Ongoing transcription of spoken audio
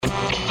For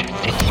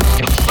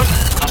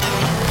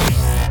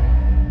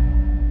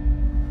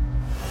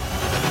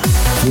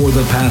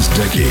the past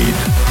decade,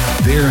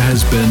 there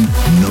has been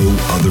no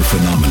other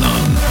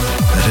phenomenon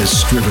that has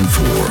striven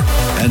for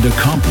and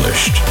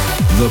accomplished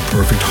the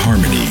perfect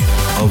harmony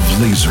of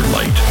laser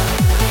light,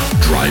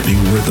 driving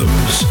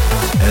rhythms,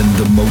 and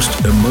the most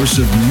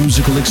immersive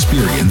musical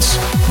experience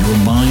your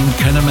mind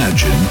can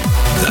imagine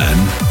than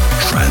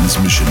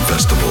Transmission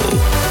Festival.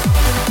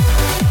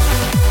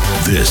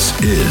 This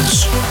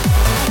is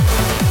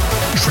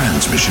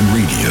Transmission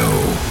Radio.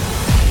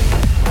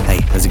 Hey,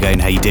 how's it going?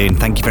 How you doing?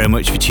 Thank you very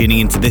much for tuning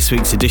into this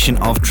week's edition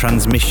of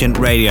Transmission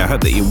Radio. I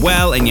hope that you're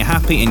well and you're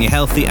happy and you're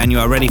healthy and you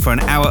are ready for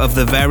an hour of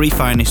the very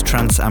finest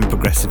trance and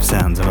progressive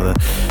sounds. Another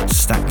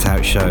stacked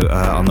out show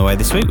on the way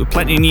this week with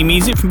plenty of new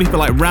music from people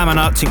like Ram and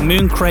Arctic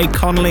Moon, Craig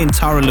Connolly and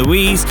Tara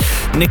Louise,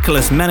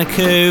 Nicholas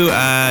Menaku,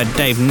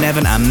 Dave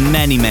Nevin and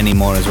many, many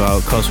more as well.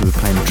 Of course, we'll be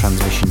playing a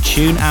Transmission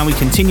tune and we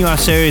continue our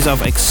series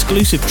of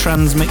exclusive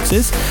trans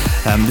mixes.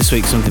 This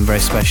week something very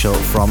special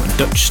from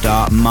Dutch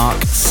star Mark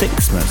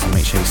Sixsmith, so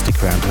make sure you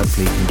stick around.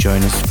 Hopefully you can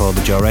join us for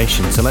the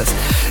duration. So let's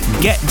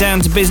get down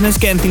to business,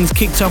 getting things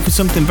kicked off with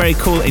something very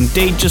cool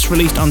indeed, just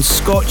released on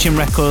Scorching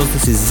Records.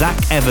 This is Zach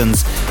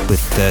Evans with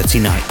 30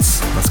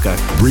 Nights. Let's go.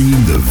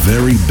 Bringing the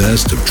very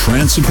best of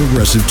trance and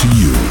progressive to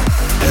you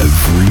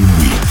every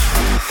week.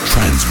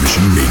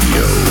 Transmission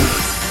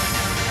Radio.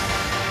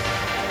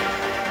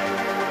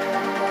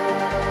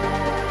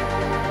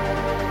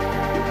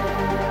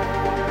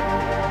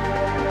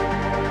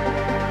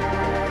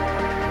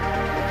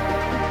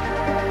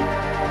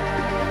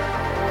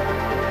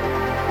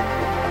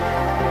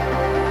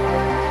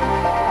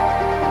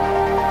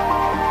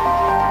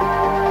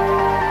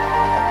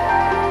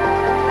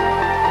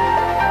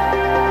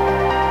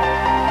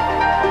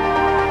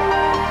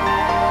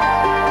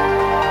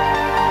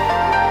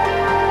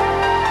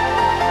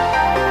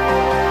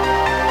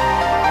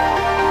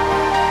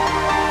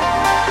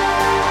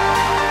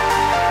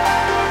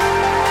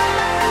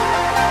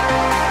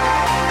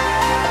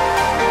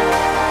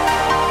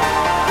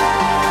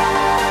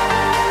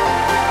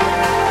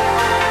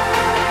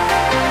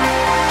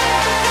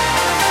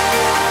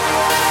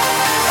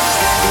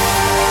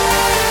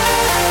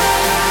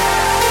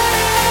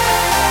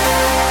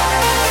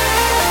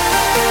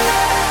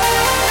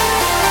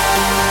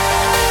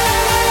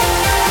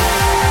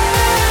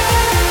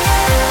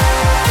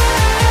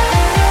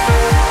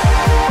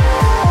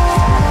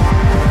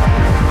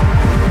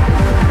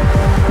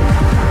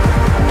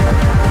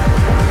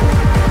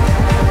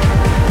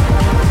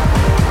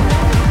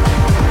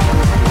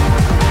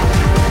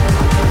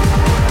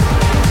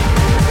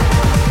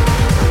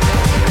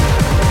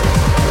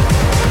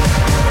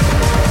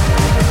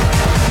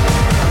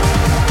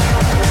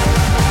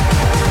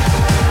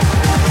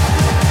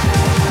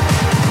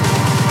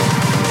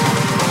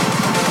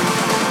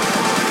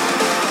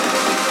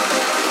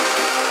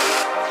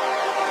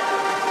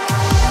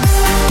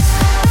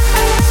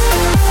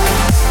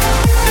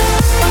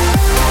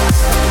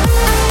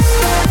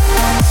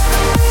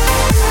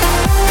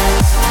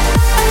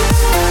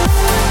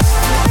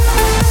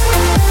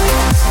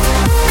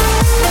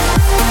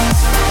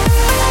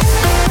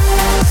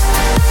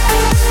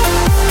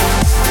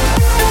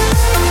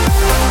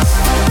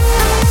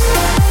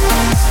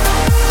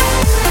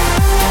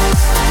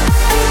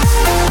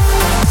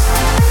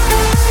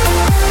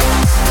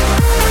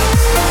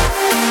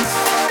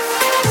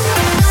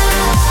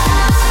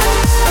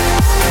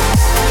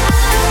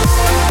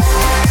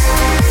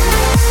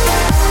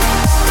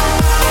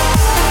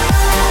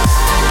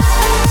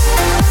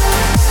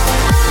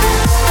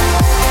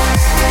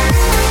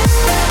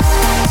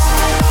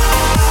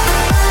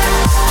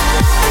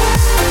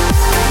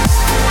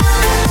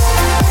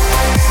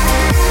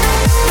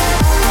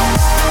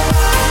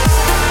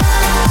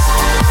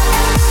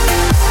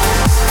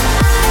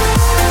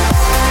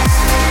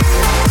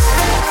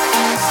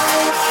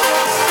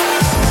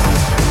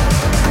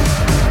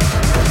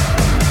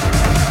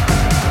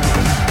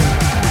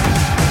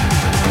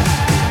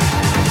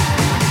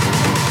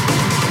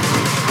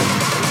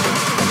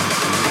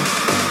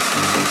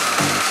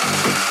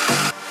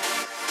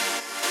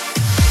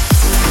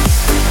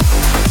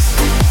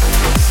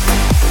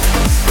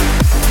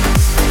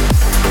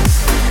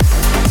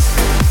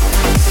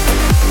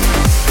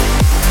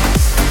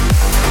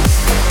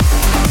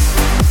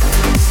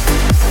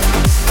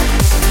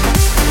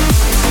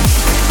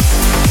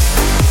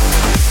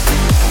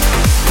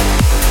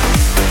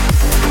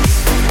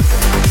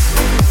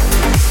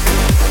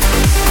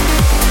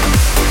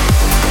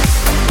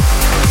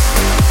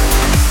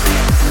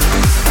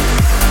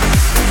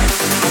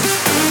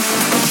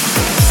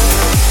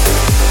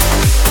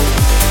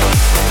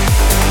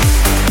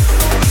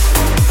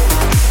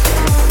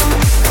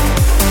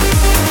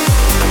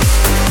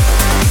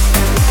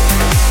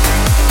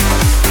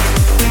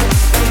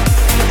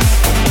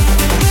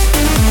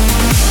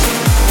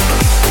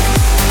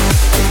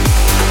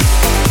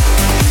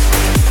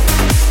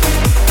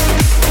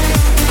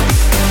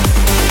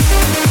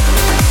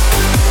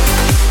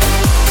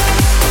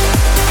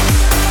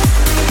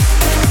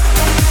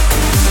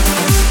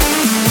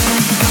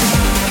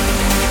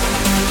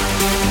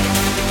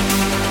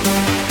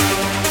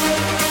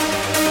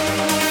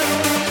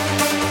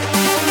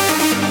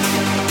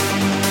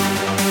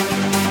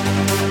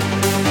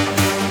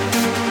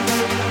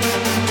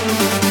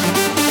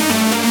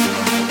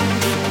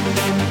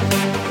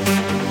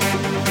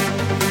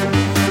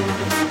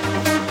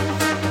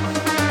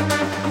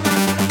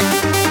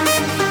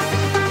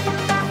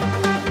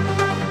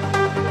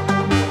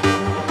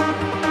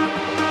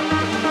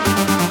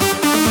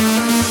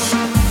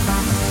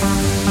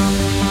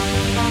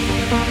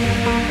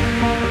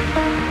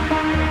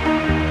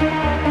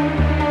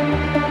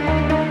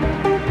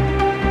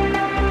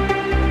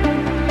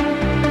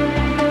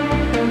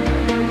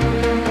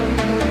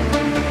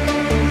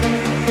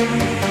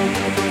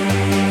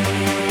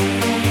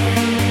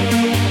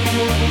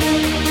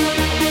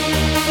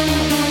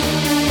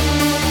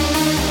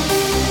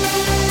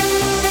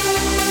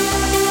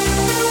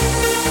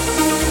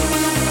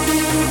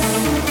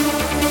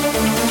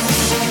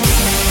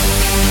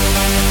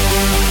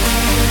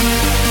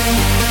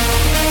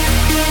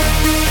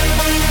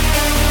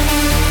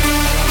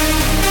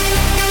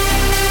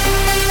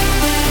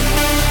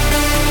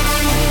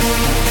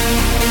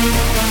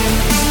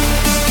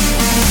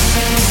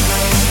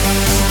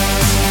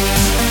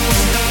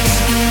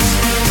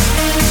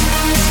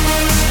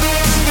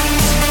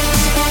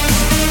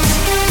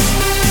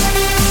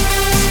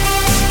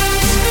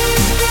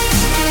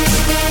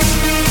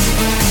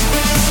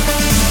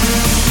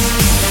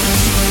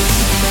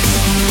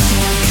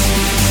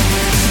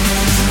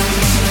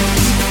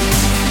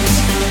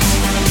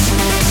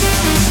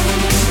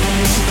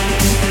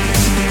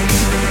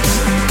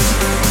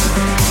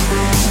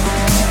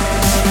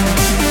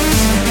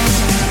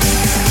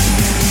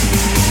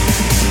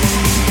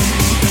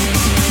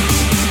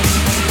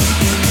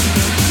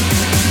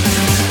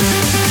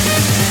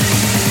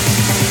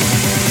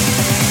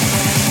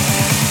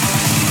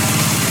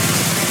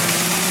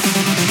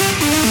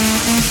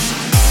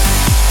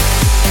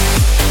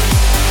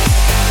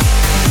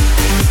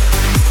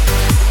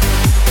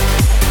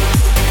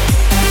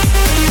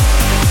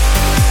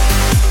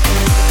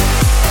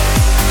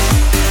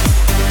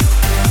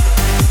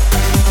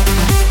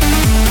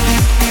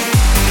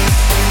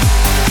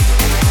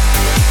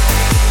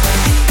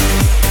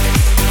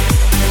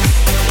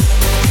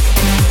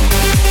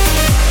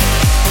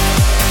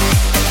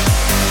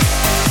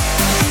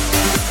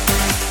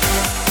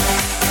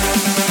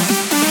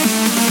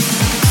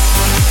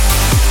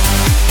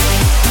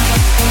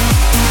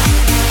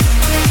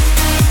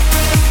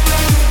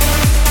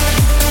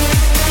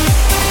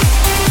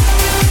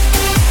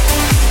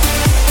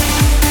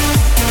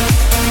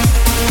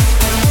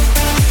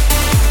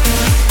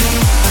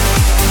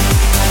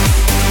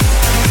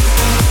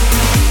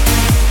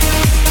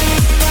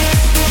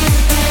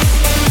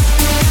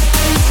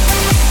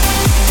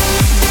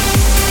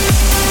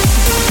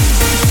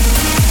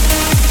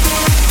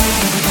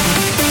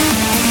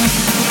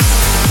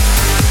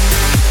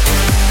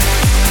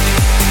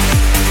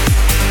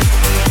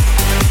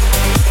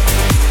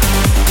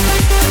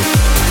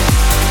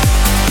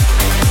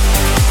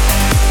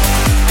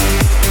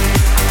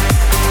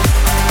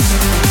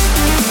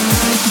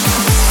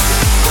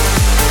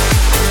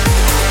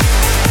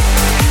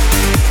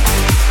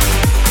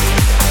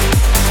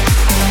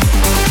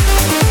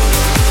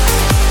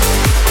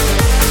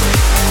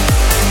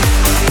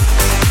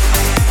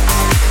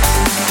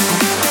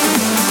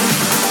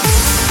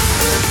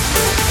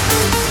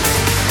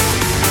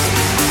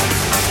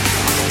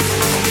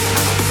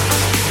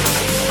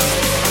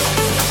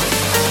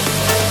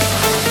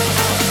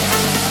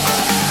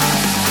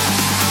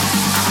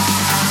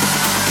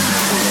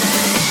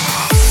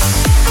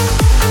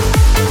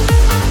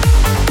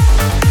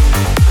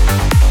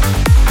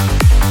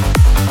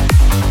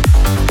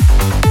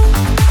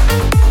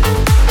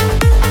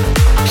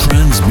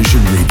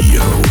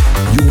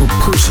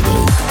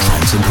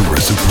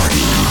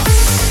 party.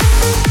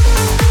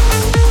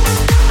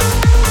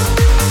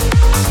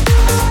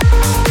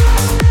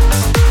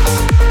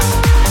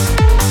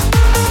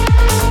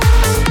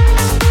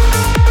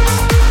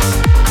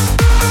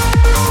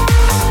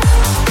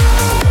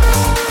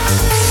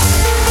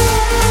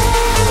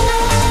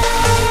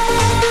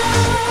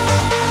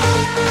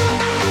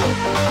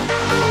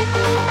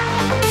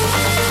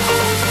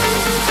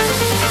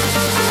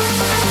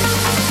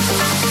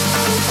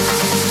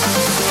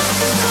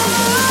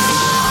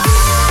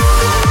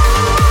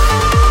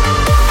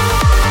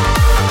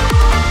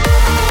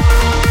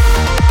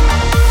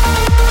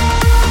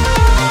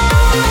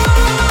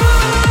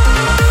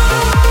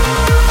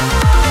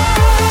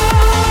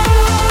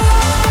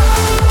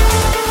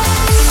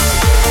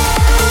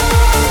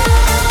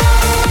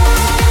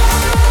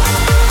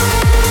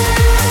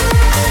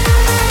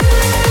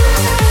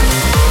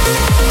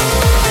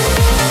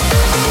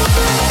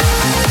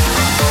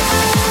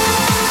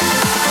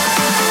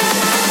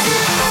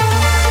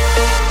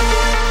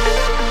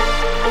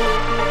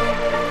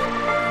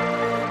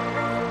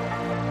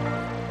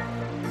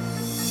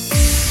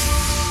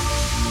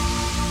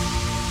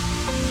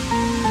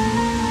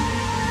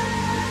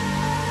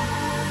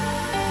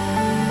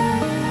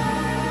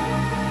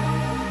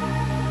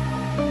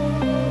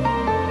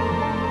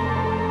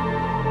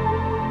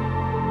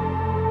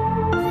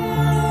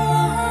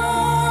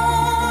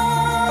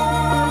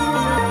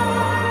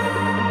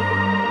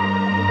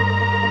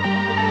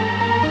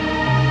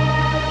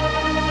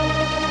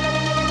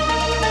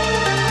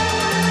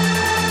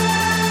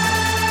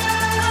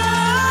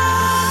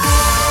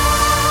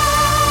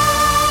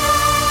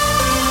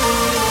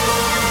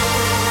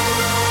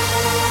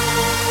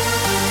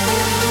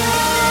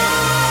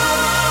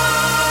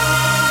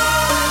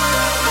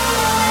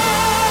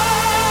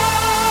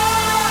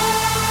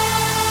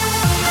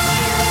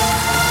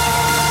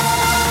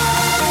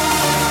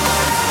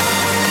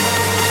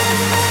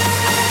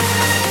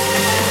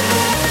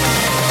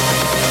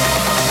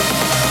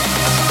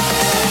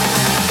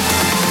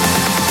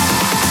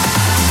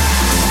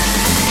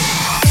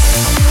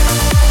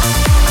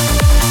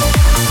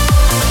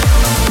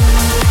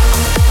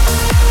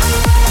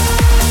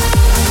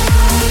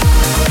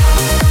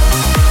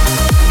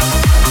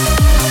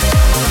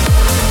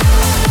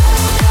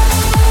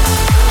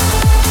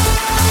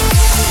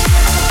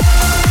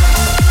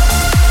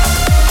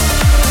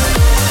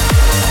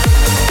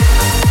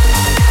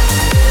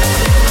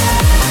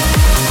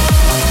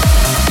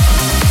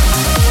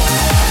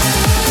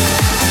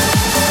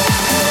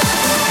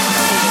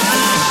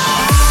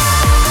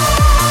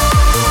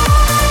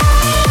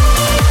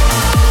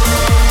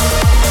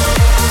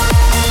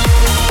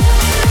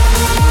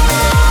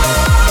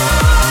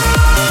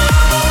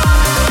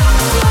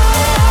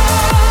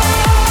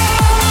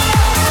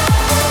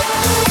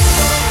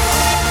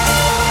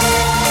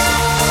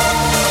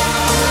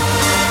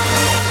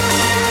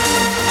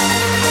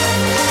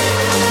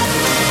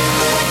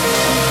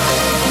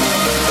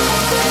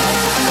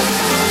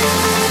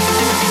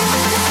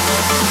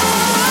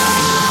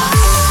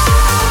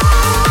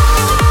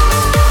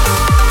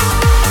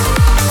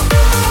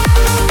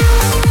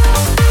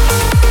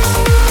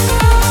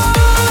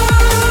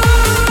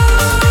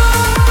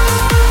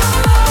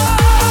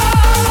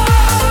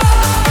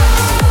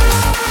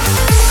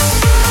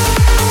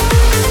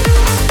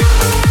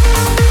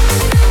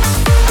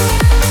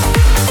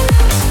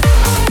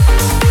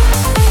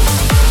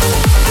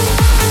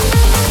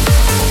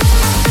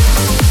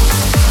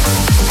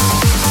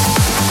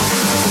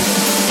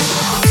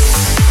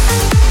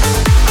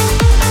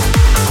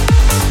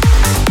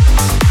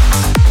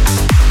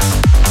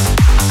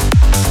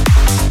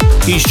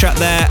 Huge track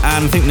there,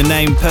 and I think the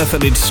name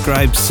perfectly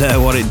describes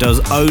what it does.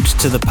 Ode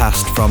to the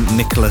Past from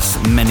Nicholas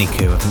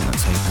Meniku. I think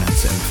that's how you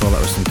pronounce it. And before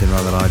that was something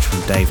rather large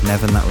from Dave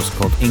Nevin. That was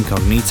called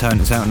Incognito,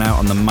 and it's out now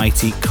on the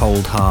mighty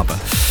Cold Harbour.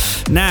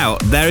 Now,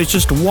 there is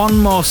just one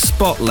more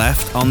spot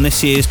left on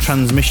this year's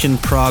Transmission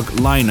Prague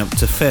lineup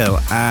to fill,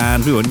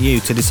 and we want you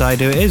to decide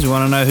who it is. We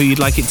want to know who you'd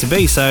like it to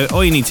be, so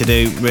all you need to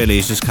do really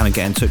is just kind of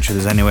get in touch with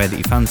us any way that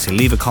you fancy.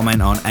 Leave a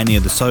comment on any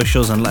of the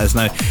socials and let us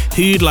know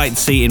who you'd like to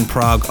see in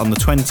Prague on the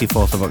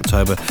 24th of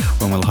October,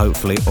 when we'll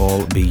hopefully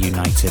all be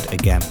united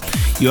again.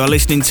 You are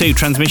listening to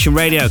Transmission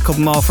Radio. A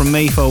couple more from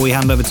me before we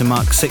hand over to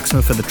Mark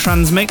Sixma for the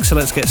Transmix, so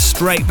let's get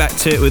straight back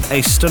to it with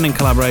a stunning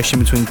collaboration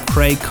between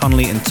Craig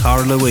Connolly and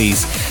Tara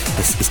Louise.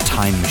 This is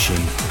Time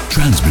Machine.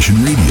 Transmission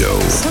Radio.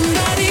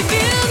 Somebody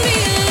build me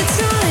a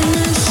time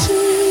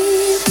machine.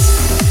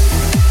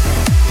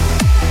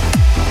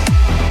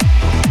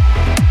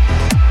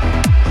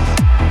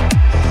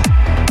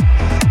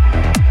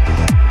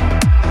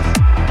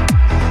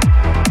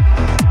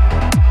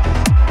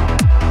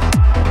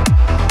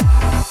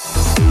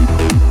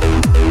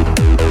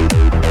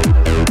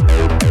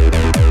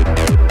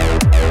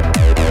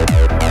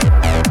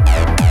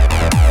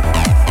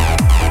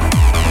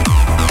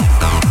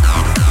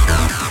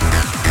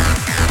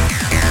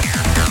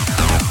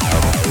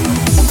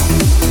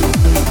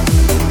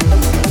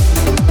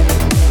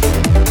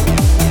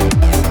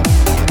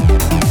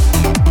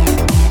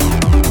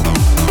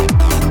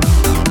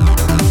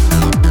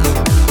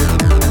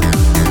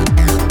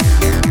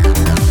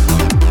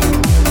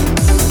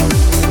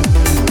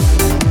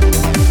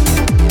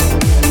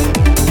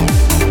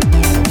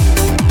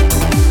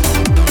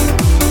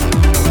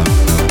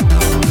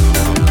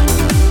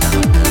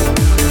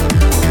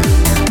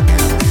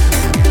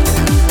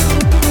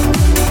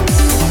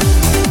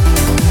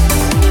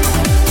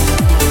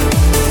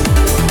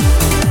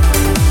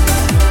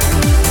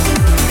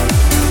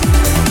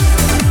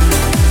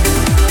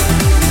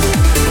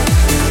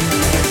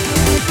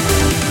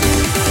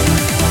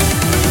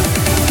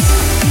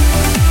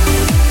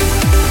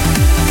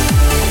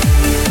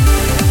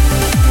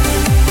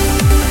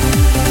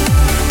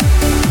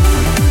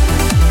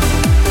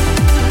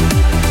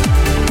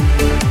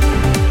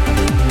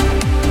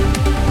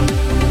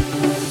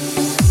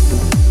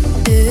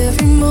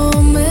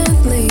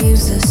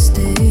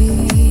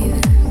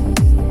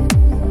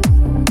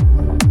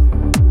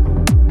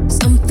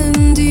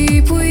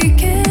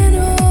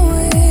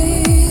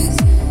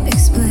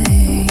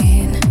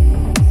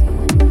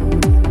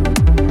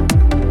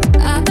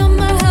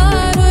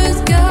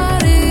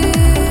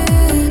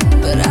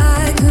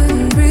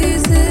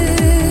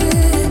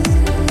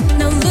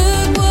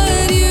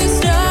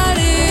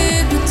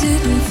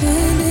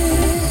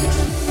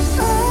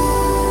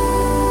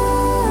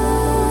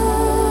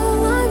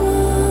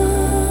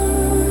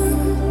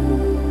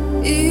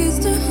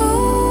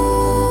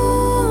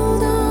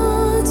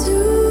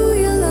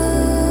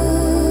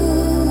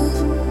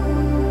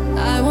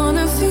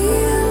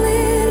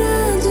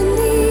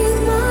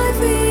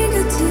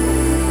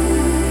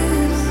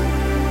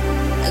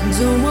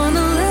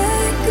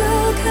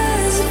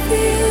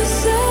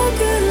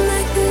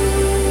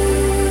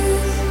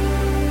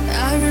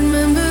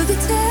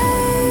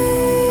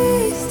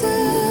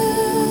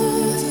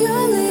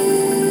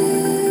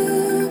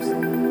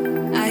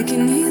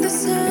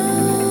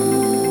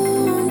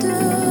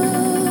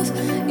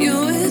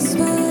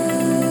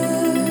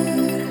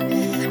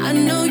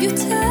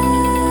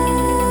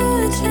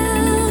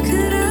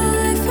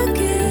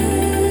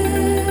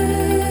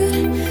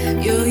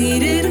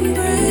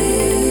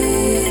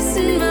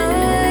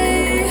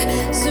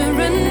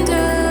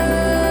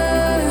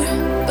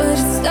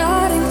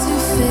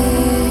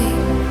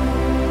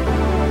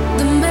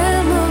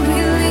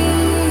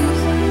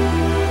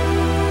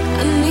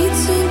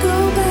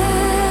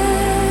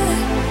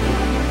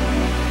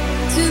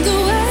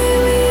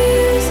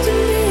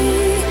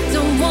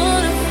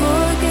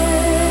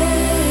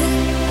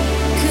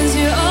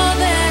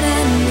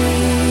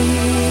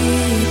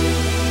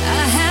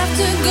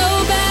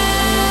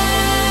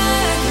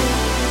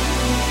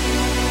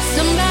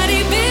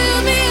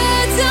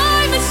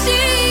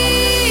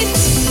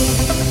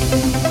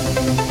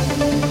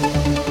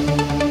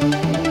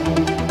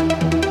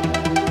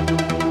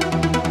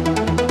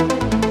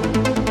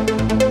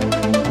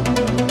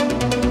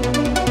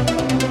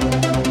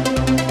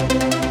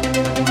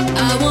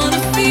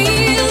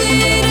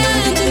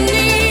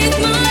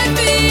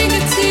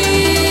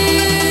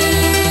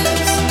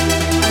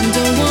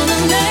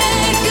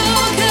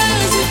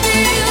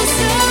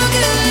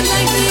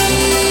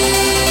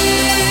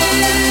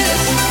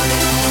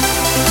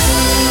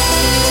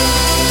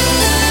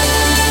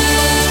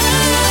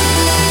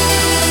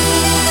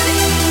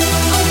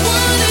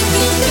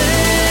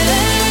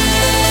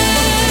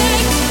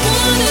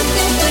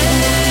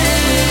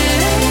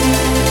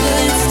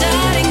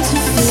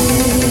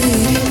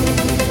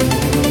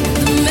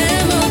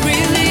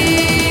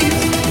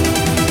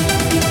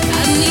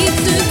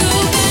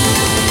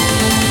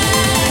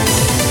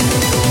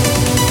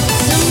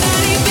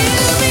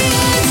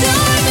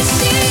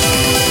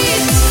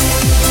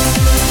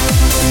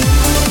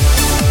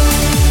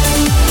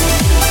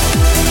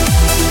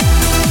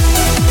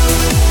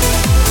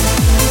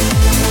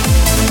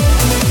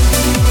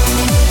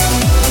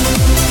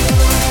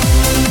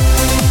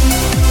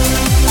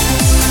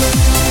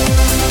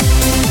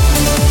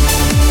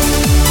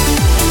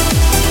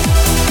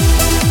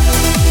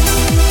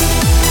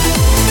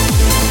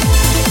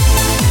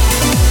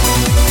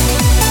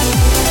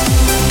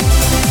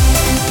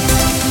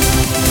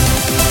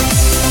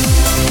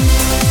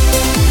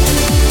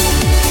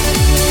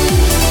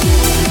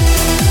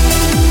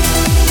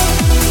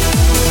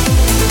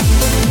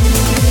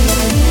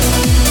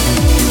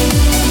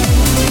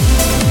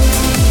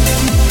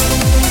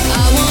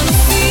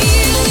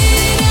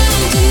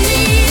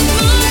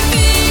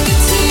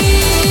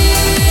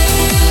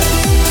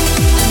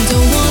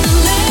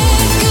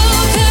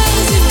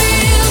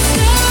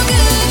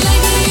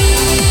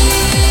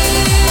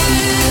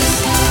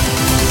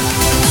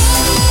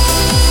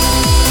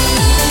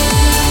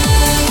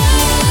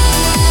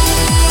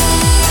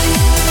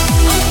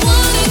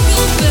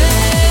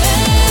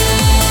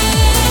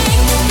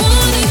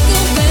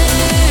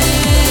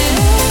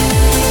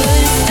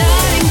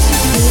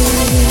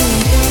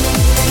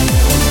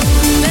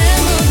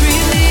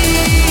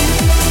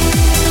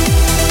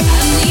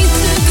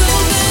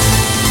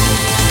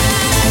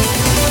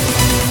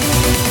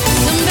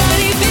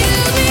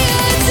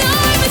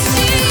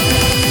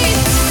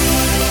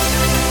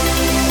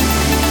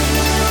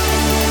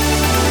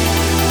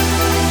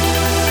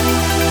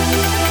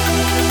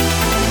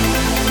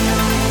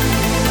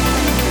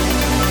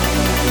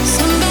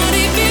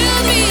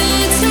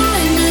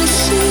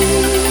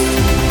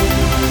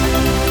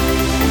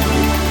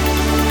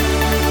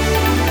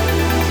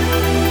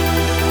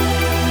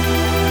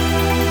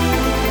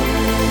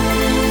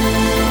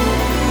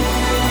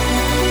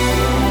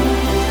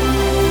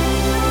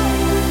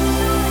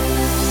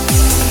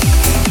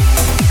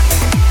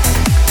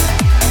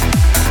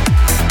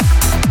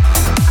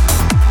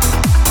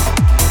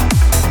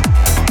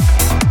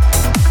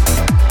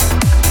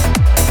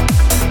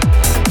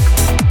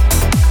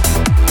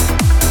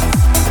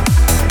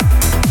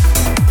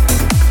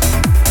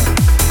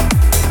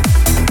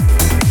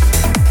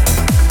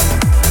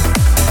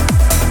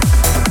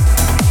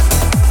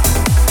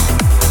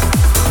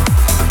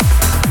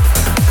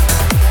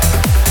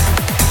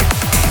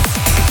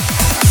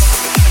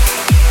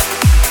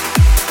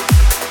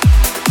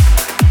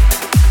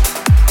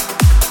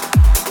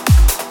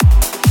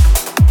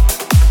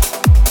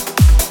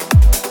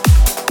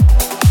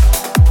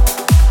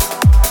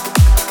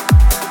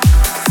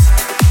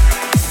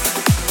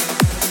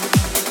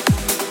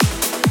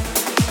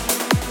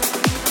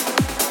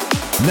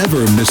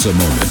 Never miss a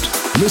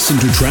moment. Listen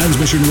to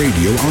Transmission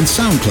Radio on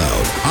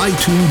SoundCloud,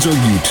 iTunes, or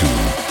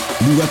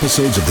YouTube. New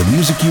episodes of the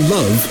music you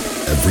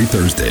love every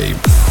Thursday.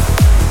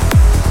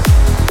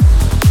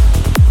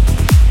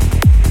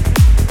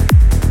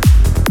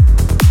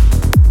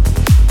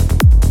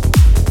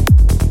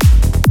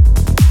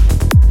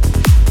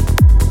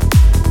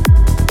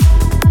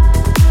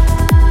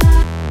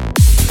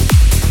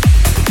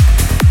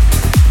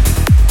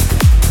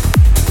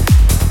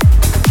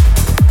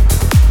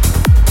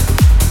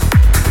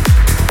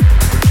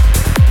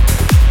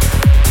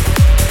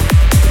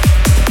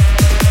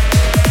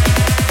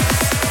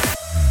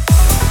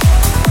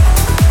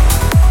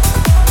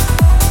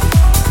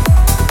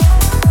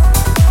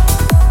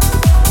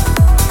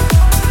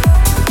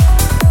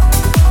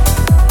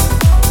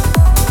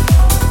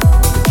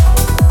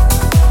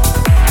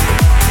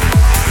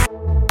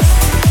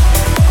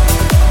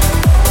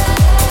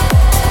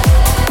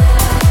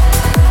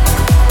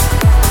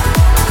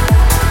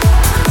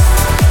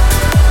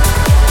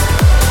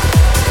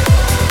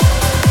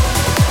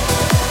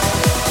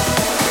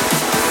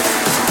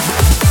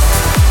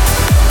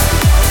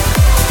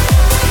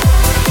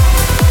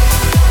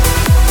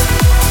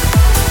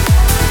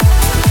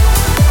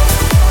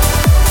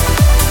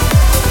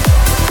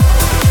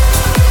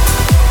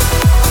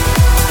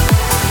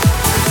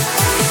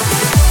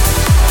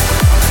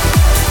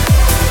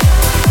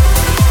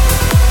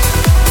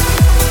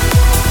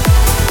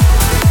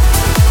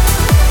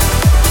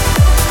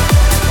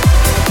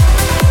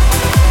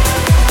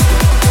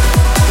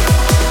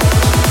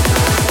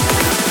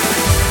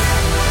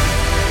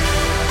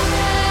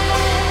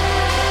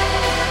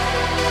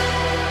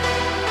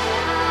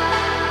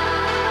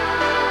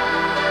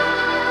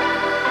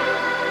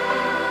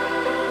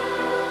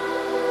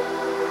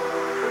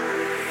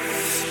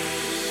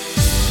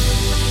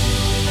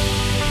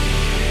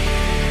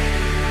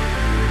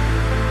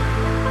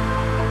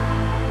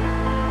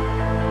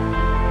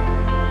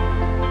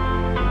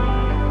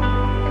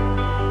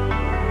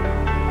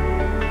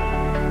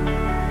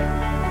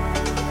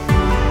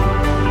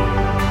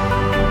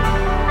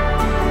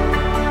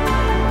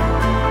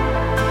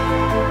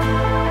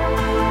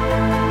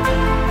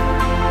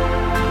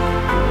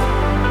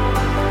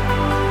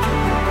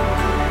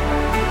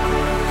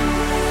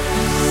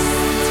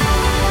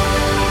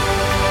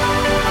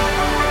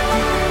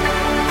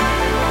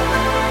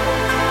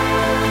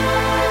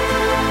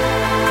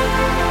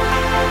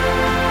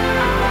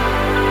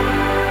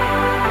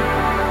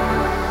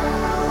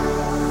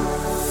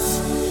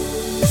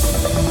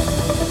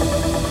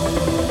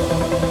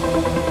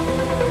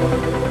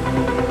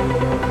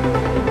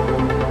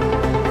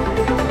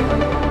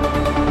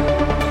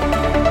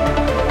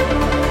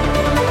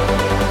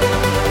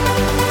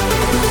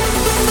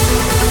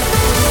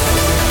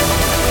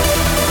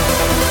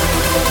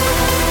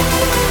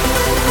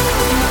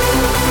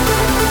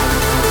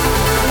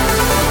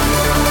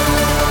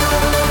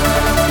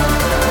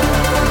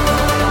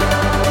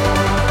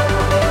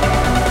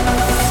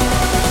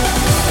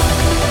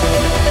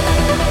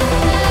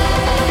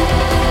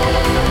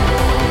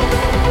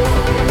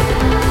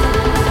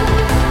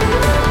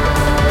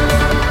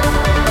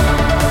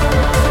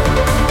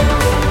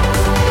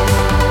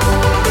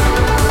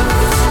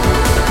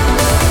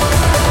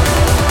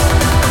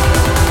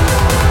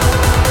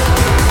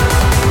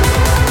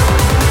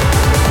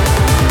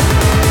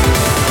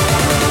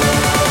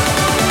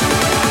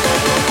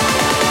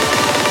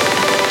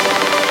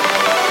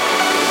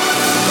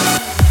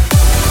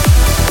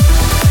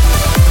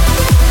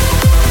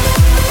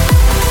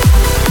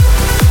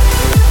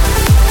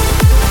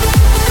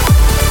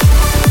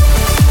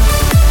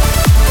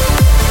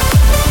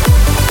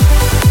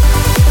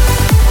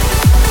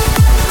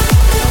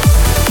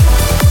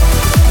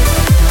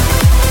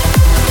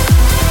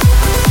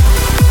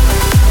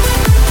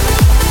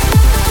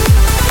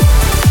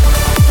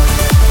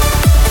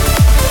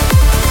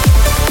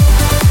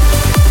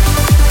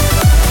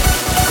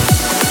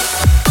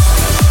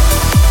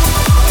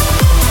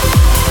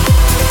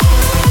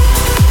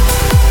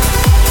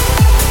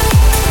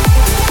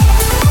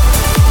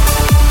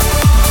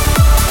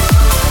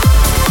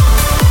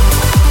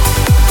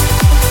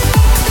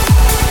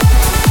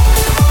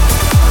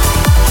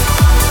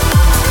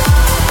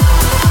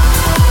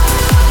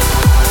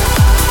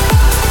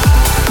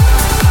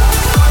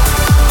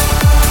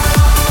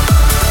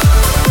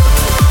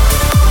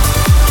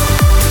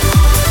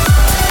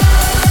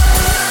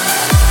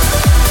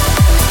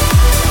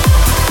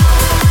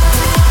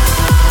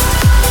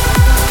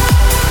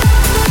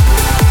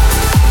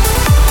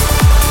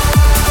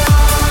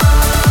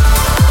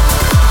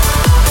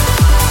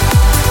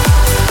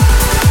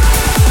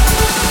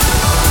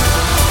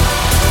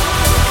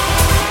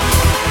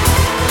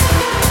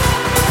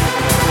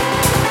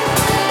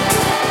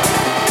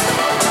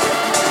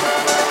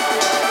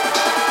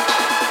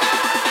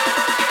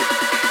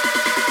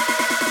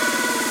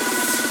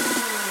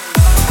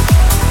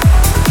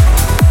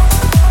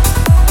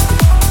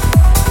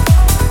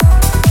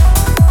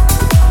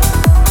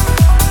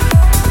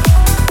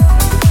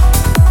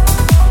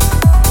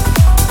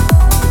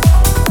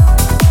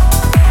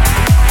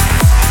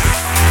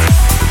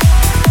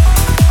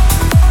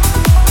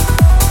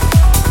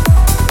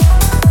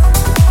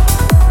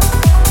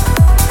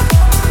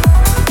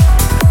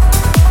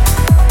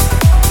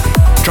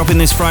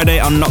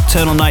 Friday on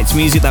Nocturnal Nights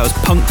Music. That was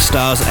Punk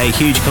Stars, a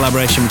huge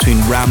collaboration between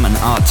Ram and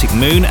Arctic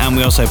Moon. And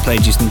we also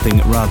played you something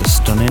rather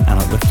stunning and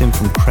uplifting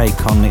from Craig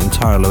Conley and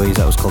Tara Louise.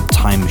 That was called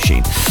Time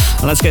Machine.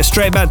 And let's get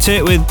straight back to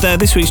it with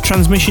this week's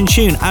Transmission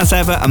Tune. As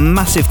ever, a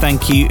massive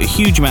thank you, a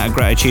huge amount of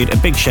gratitude, a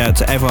big shout out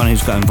to everyone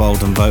who's got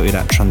involved and voted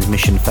at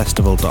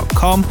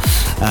transmissionfestival.com.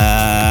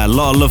 A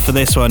lot of love for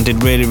this one,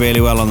 did really,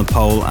 really well on the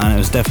poll, and it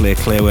was definitely a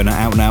clear winner.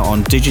 Out now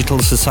on Digital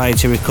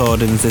Society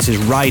Recordings. This is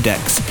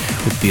Rydex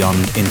with Beyond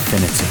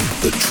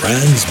Infinity. The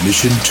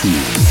Transmission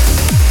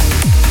Tune.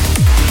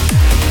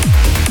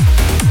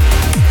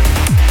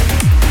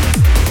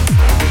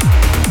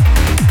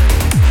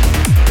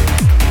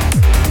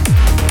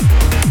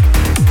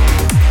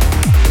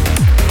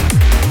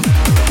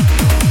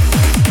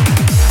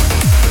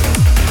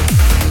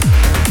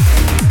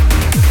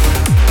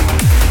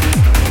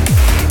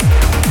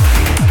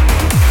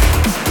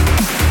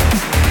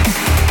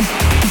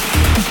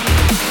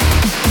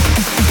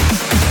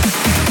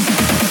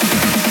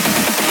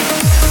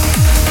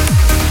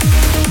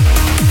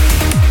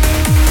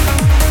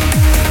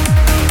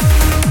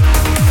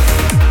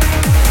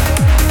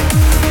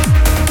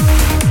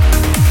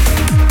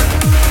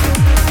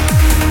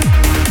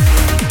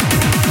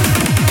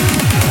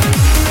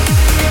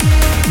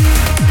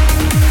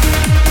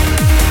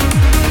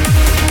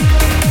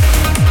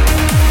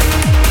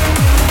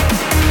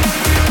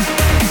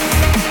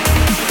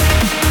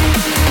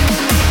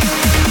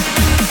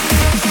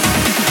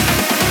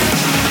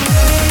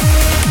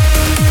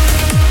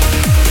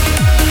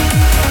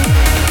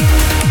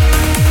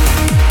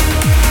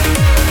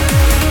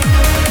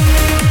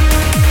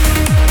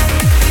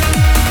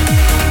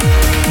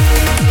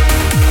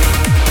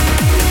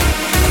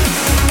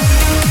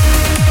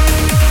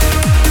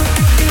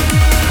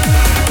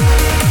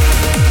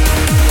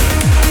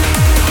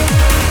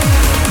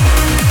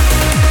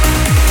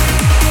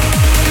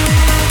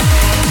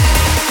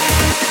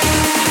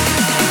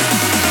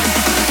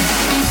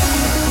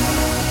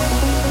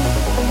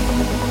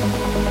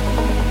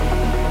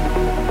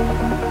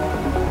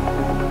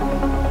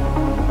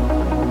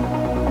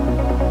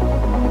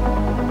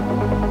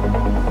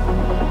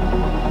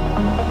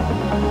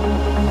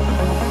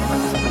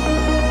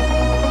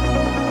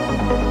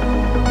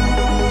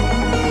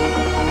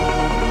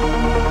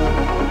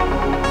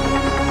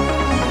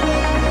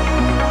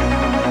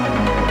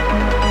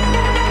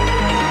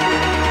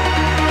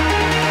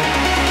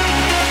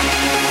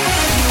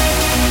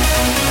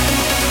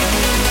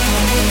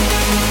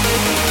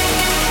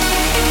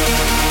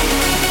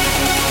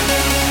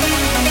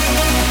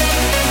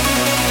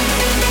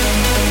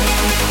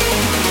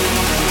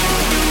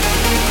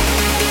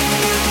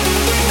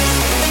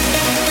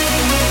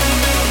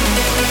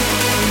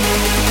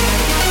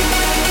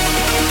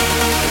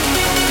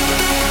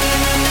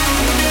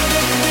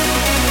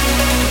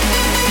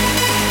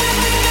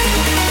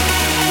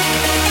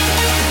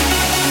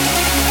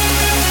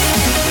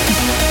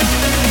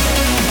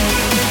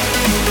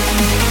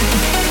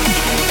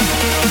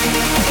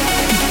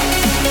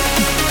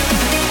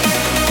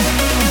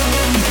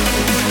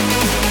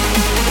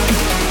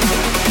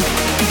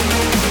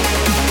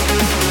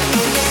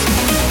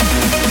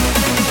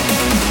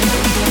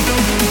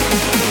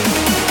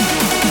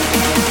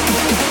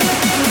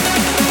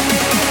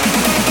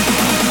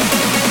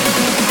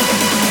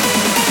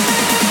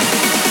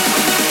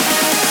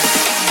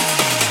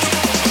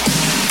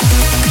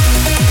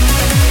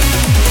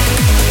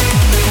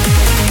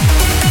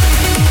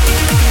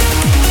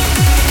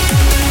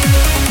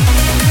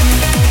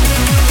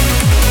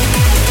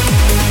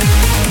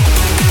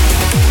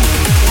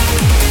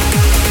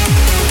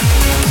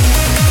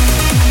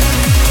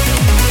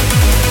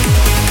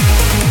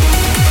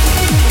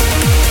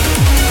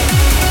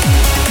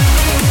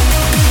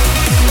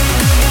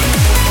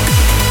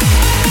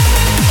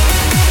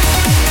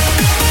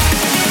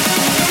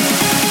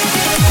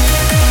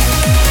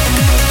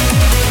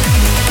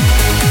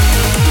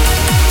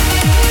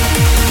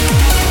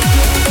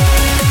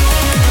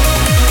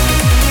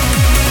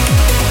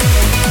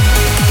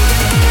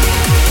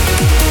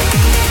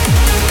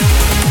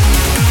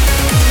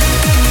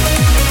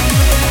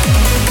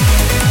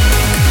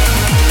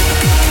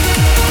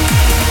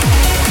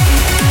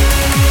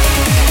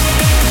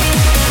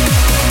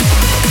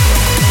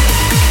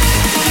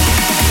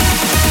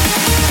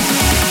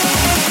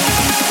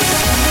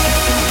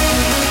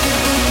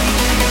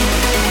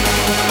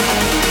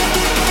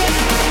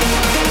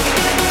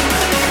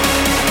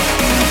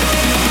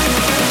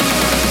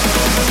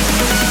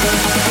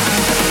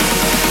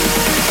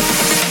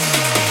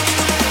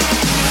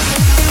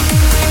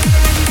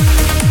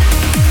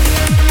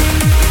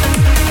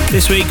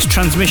 This week's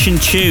Transmission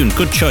Tune.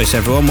 Good choice,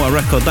 everyone. What a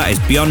record that is.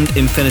 Beyond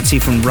Infinity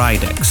from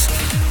Rydex.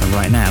 And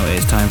right now it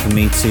is time for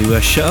me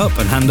to shut up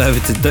and hand over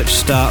to Dutch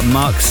star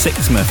Mark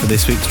Sixma for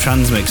this week's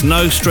Transmix.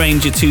 No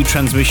stranger to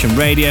Transmission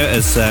Radio,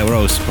 as we're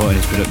always supporting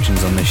his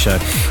productions on this show.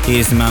 He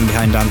is the man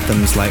behind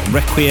anthems like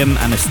Requiem,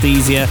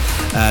 Anesthesia,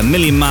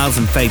 Million Miles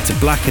and Fade to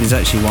Black, and is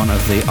actually one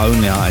of the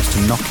only artists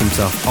to knock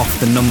himself off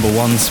the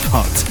 #1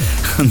 spot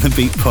on the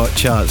Beatport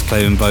charts,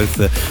 claiming both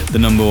the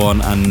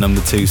 #1 and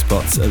 #2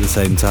 spots at the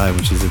same time,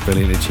 which is a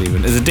brilliant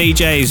achievement. As a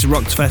DJ, he's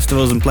rocked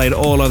festivals and played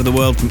all over the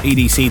world, from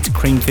EDC to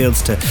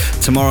Creamfields to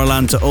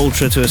Tomorrowland to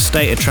Ultra to A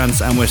State of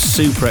Trance, and we're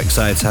super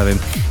excited to have him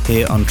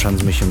here on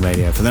Transmission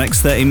Radio. For the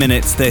next 30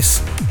 minutes,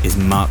 this is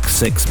Mark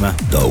Sixma.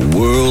 The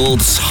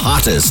world's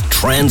hottest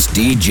trance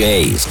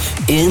DJs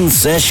in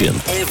session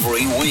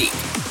every week.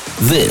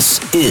 This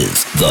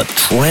is the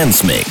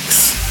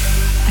Transmix.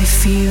 I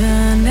feel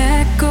an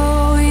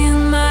echo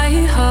in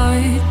my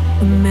heart,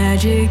 a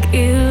magic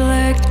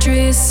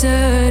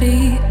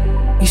electricity.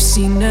 You've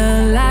seen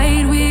the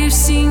light, we've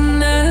seen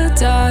the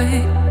dark,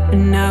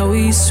 and now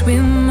we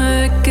swim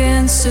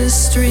against the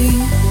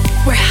stream.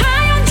 We're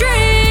high on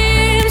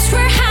dreams,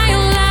 we're high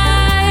on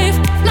life,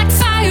 like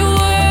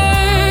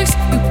fireworks.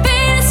 We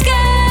paint the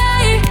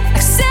sky,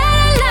 like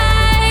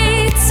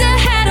satellites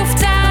ahead of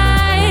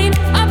time.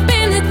 Up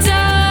in the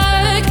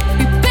dark,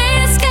 we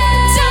paint the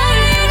sky.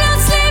 Don't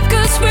don't sleep,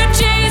 'cause we're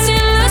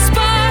chasing the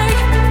spark.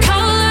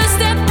 Colors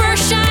that burn,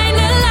 shine a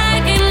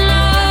light in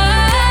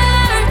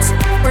hearts.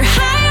 We're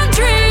high on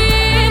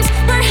dreams,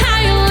 we're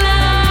high on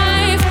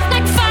life,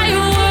 like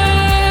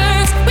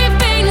fireworks. We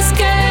paint the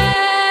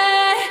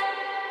sky.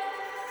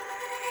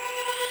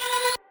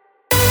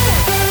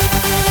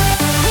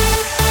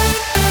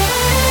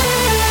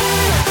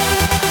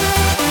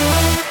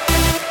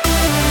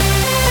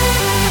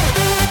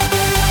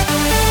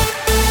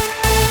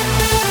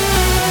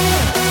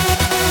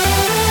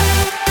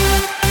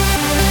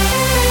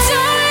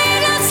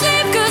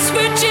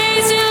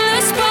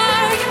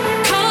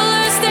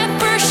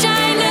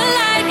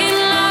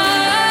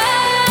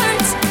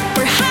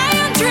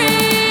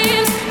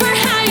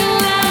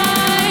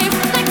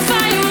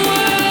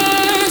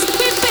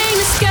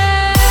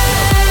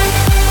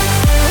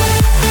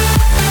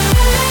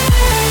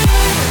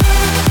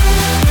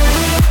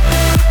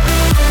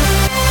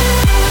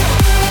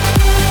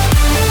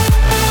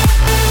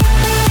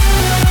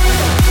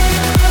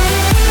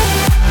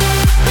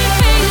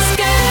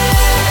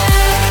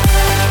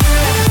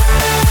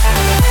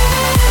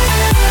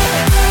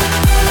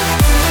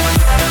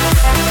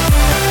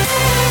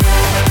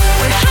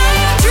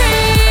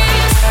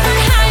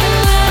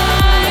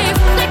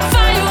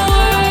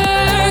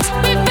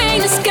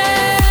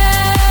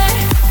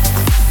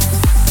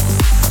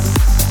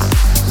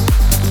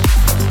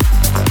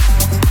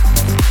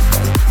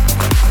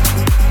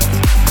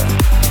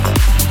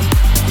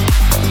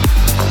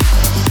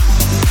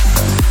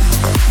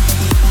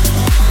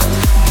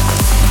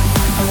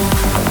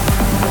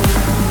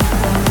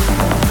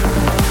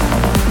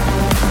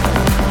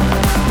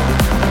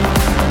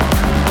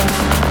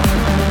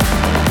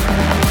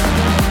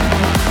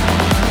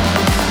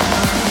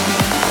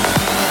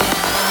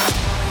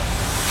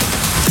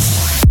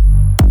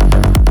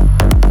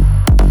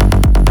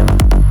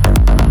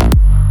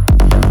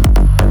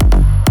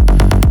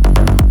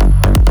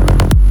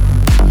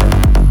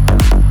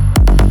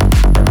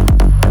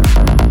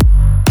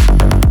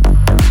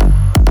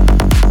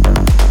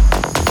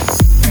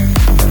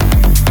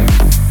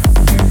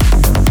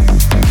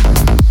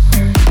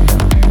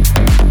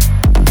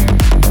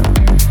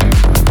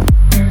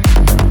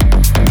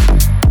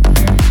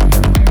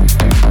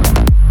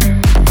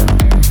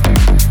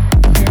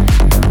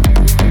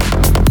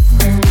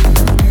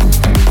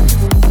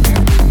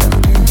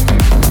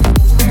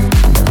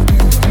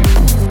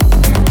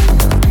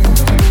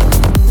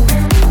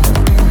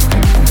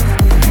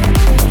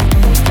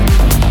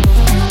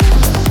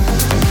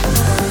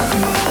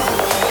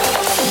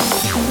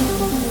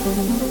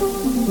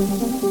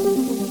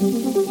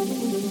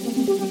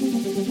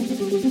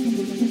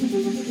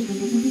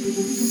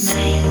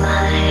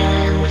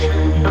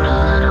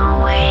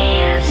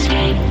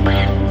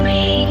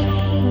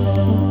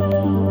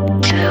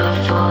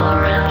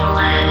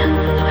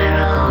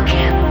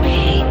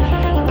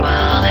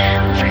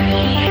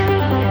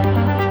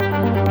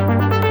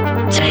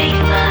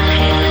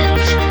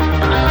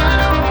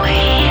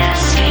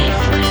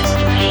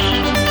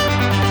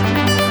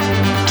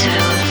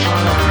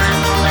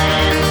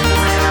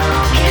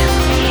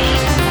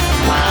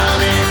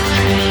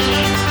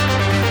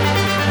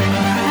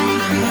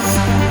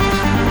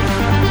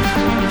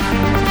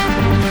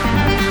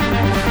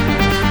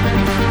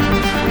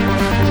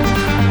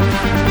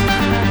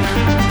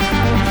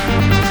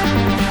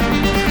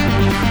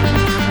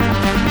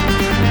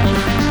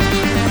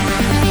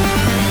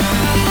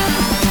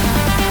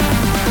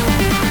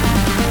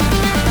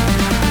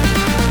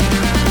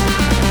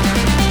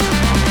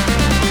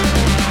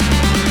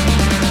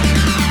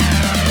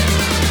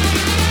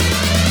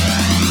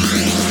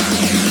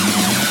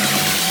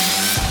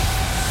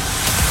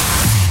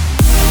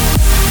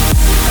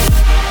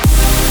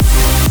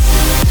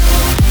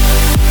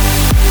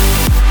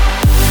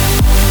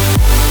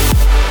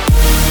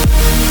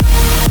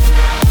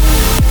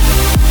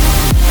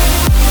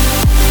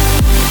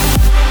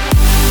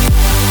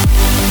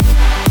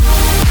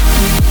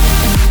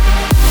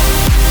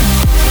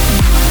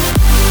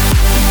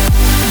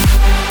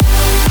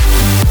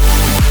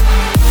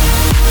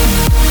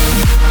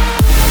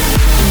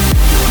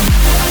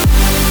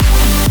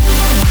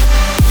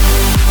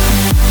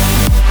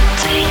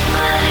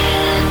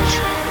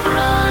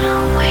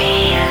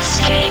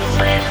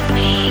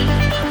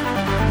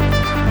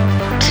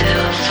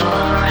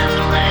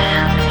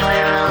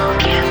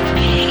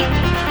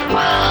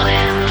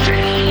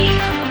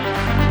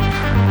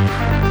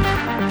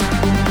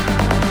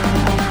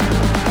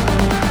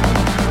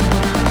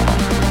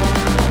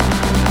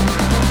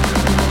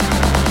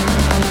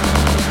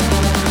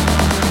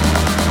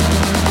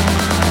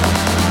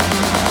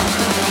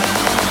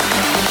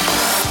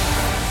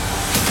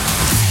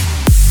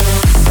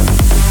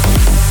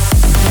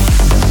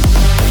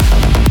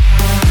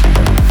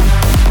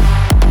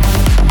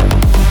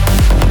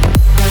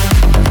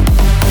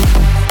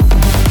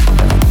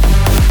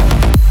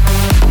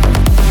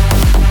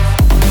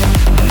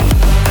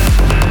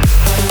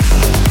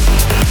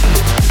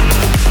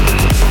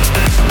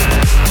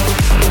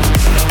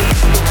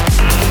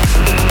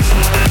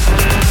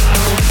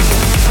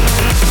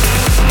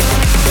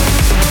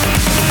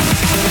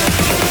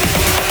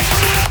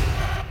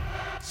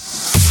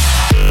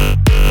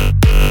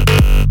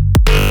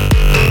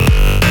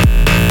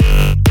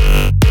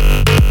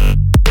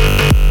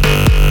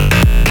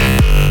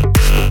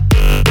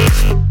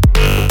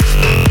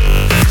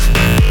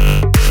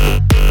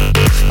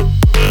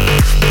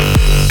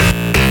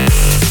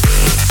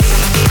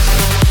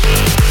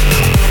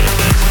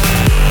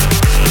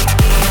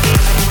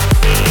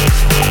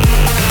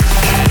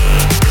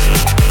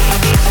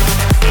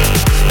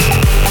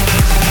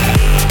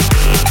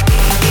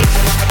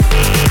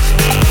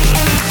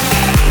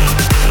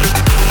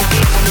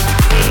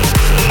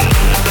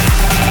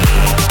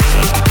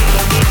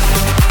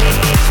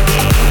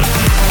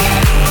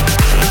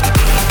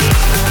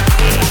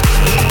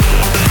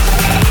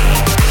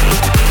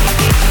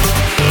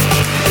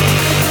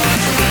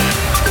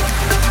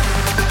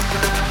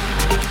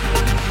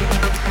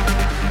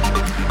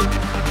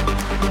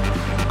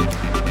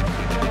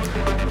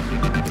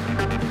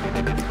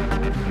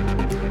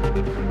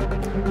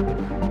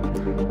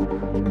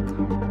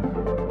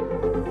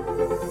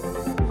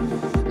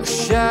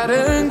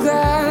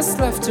 past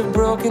left a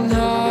broken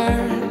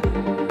heart.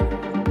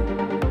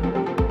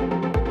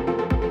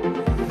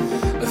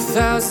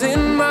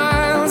 1,000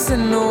 miles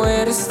and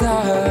nowhere to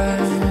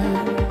start.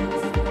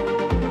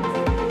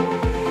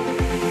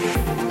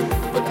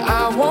 But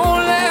I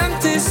won't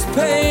let this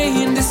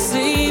pain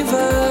deceive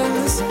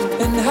us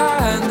and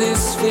hide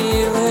this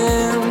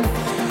feeling.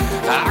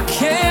 I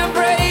can't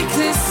break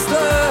this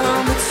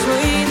love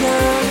between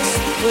us.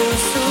 We'll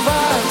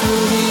survive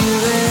through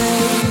healing.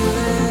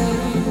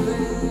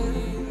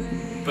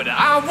 But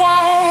I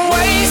won't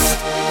waste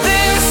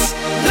this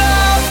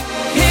love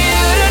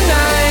here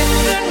tonight.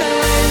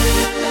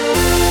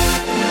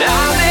 And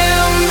I'll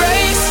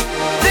embrace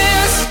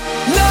this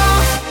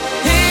love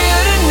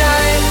here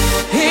tonight,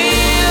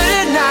 here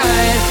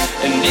tonight.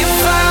 And if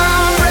I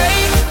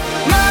break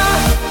my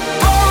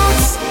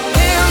bones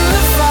in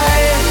the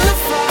fight,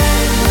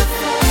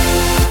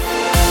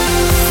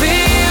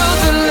 feel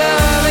the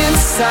love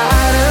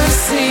inside us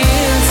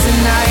here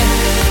tonight,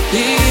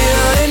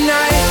 here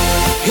tonight,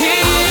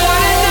 here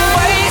tonight.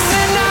 Waste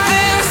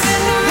this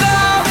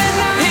love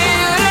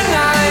here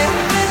tonight.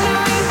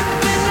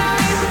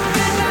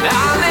 And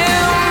I'll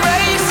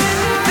embrace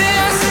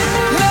this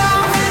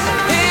love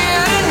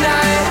here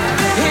tonight,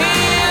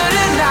 here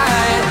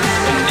tonight.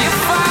 And if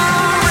I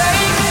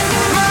break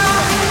my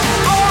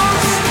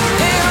bones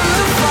in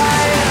the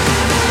fight,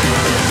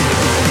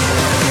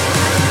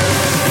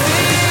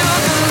 feel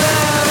the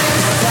love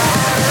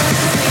inside us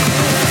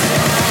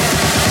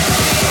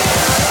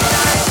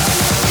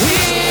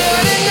here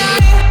tonight.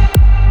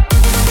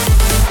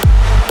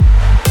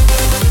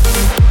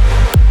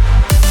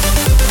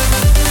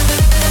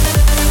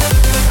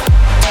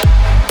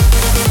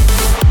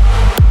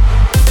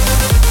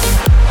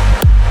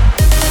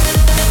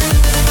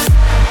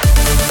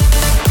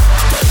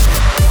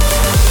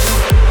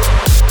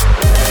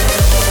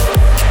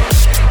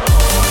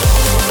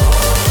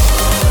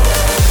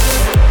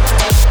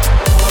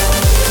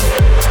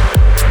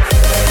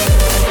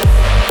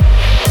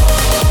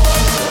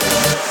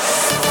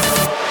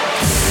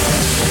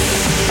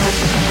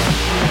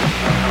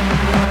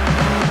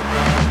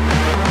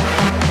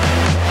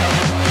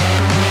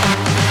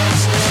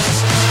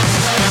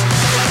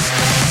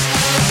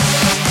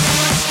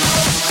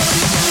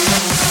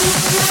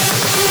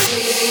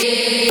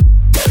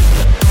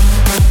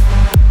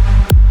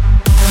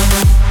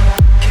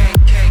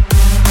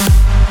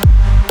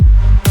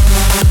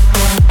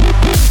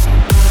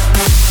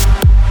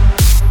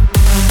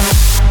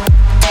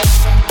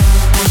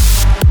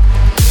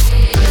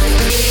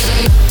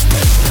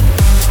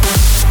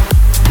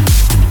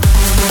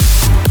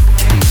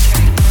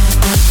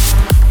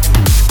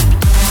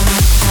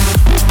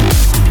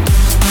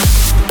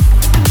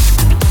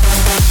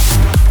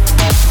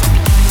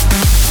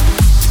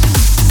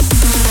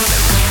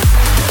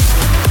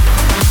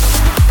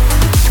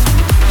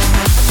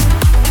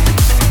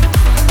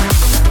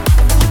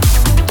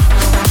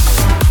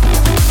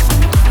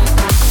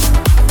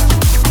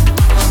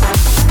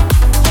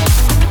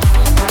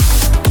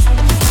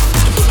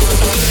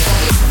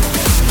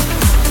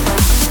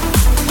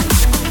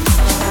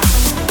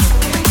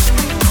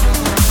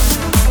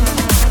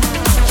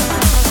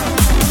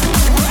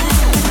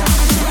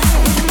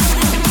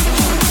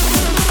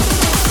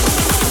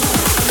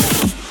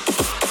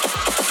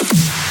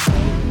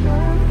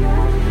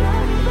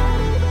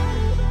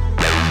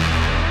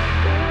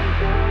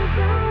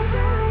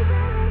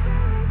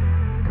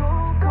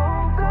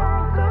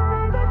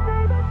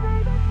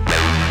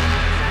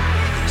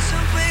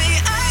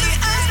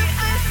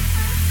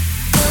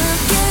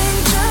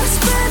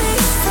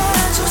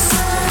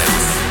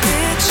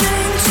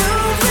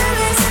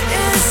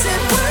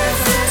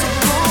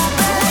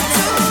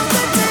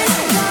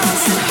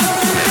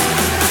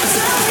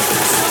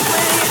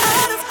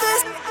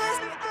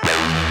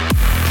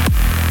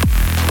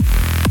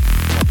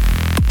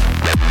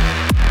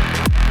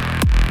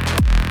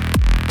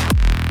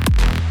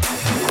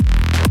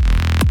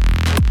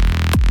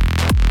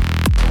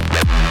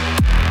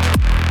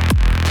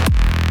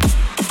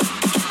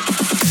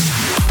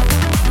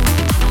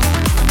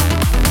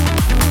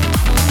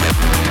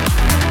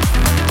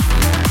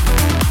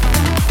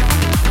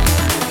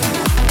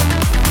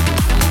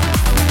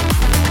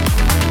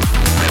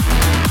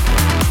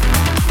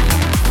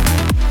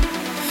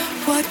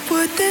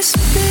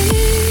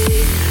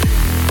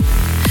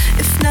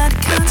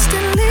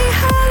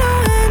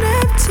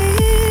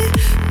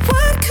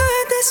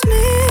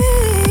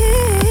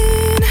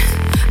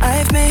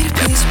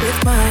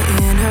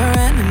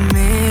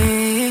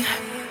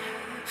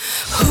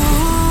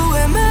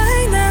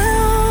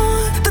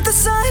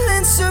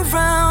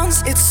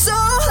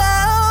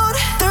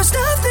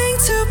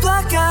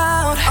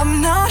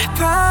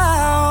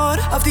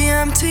 Of the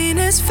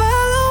emptiness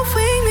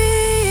following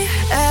me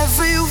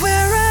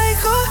everywhere I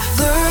go,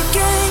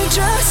 lurking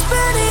just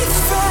beneath the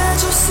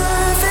fragile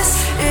surface,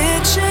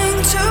 itching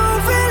to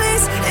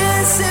release.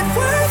 Is it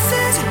worth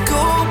it to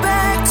go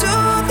back to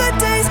the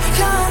days,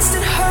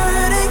 constant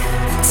hurting?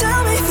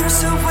 Tell me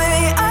there's a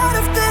way out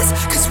of this,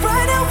 'cause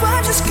right now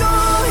I'm just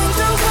going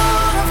through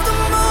all of the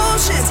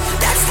motions.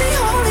 That's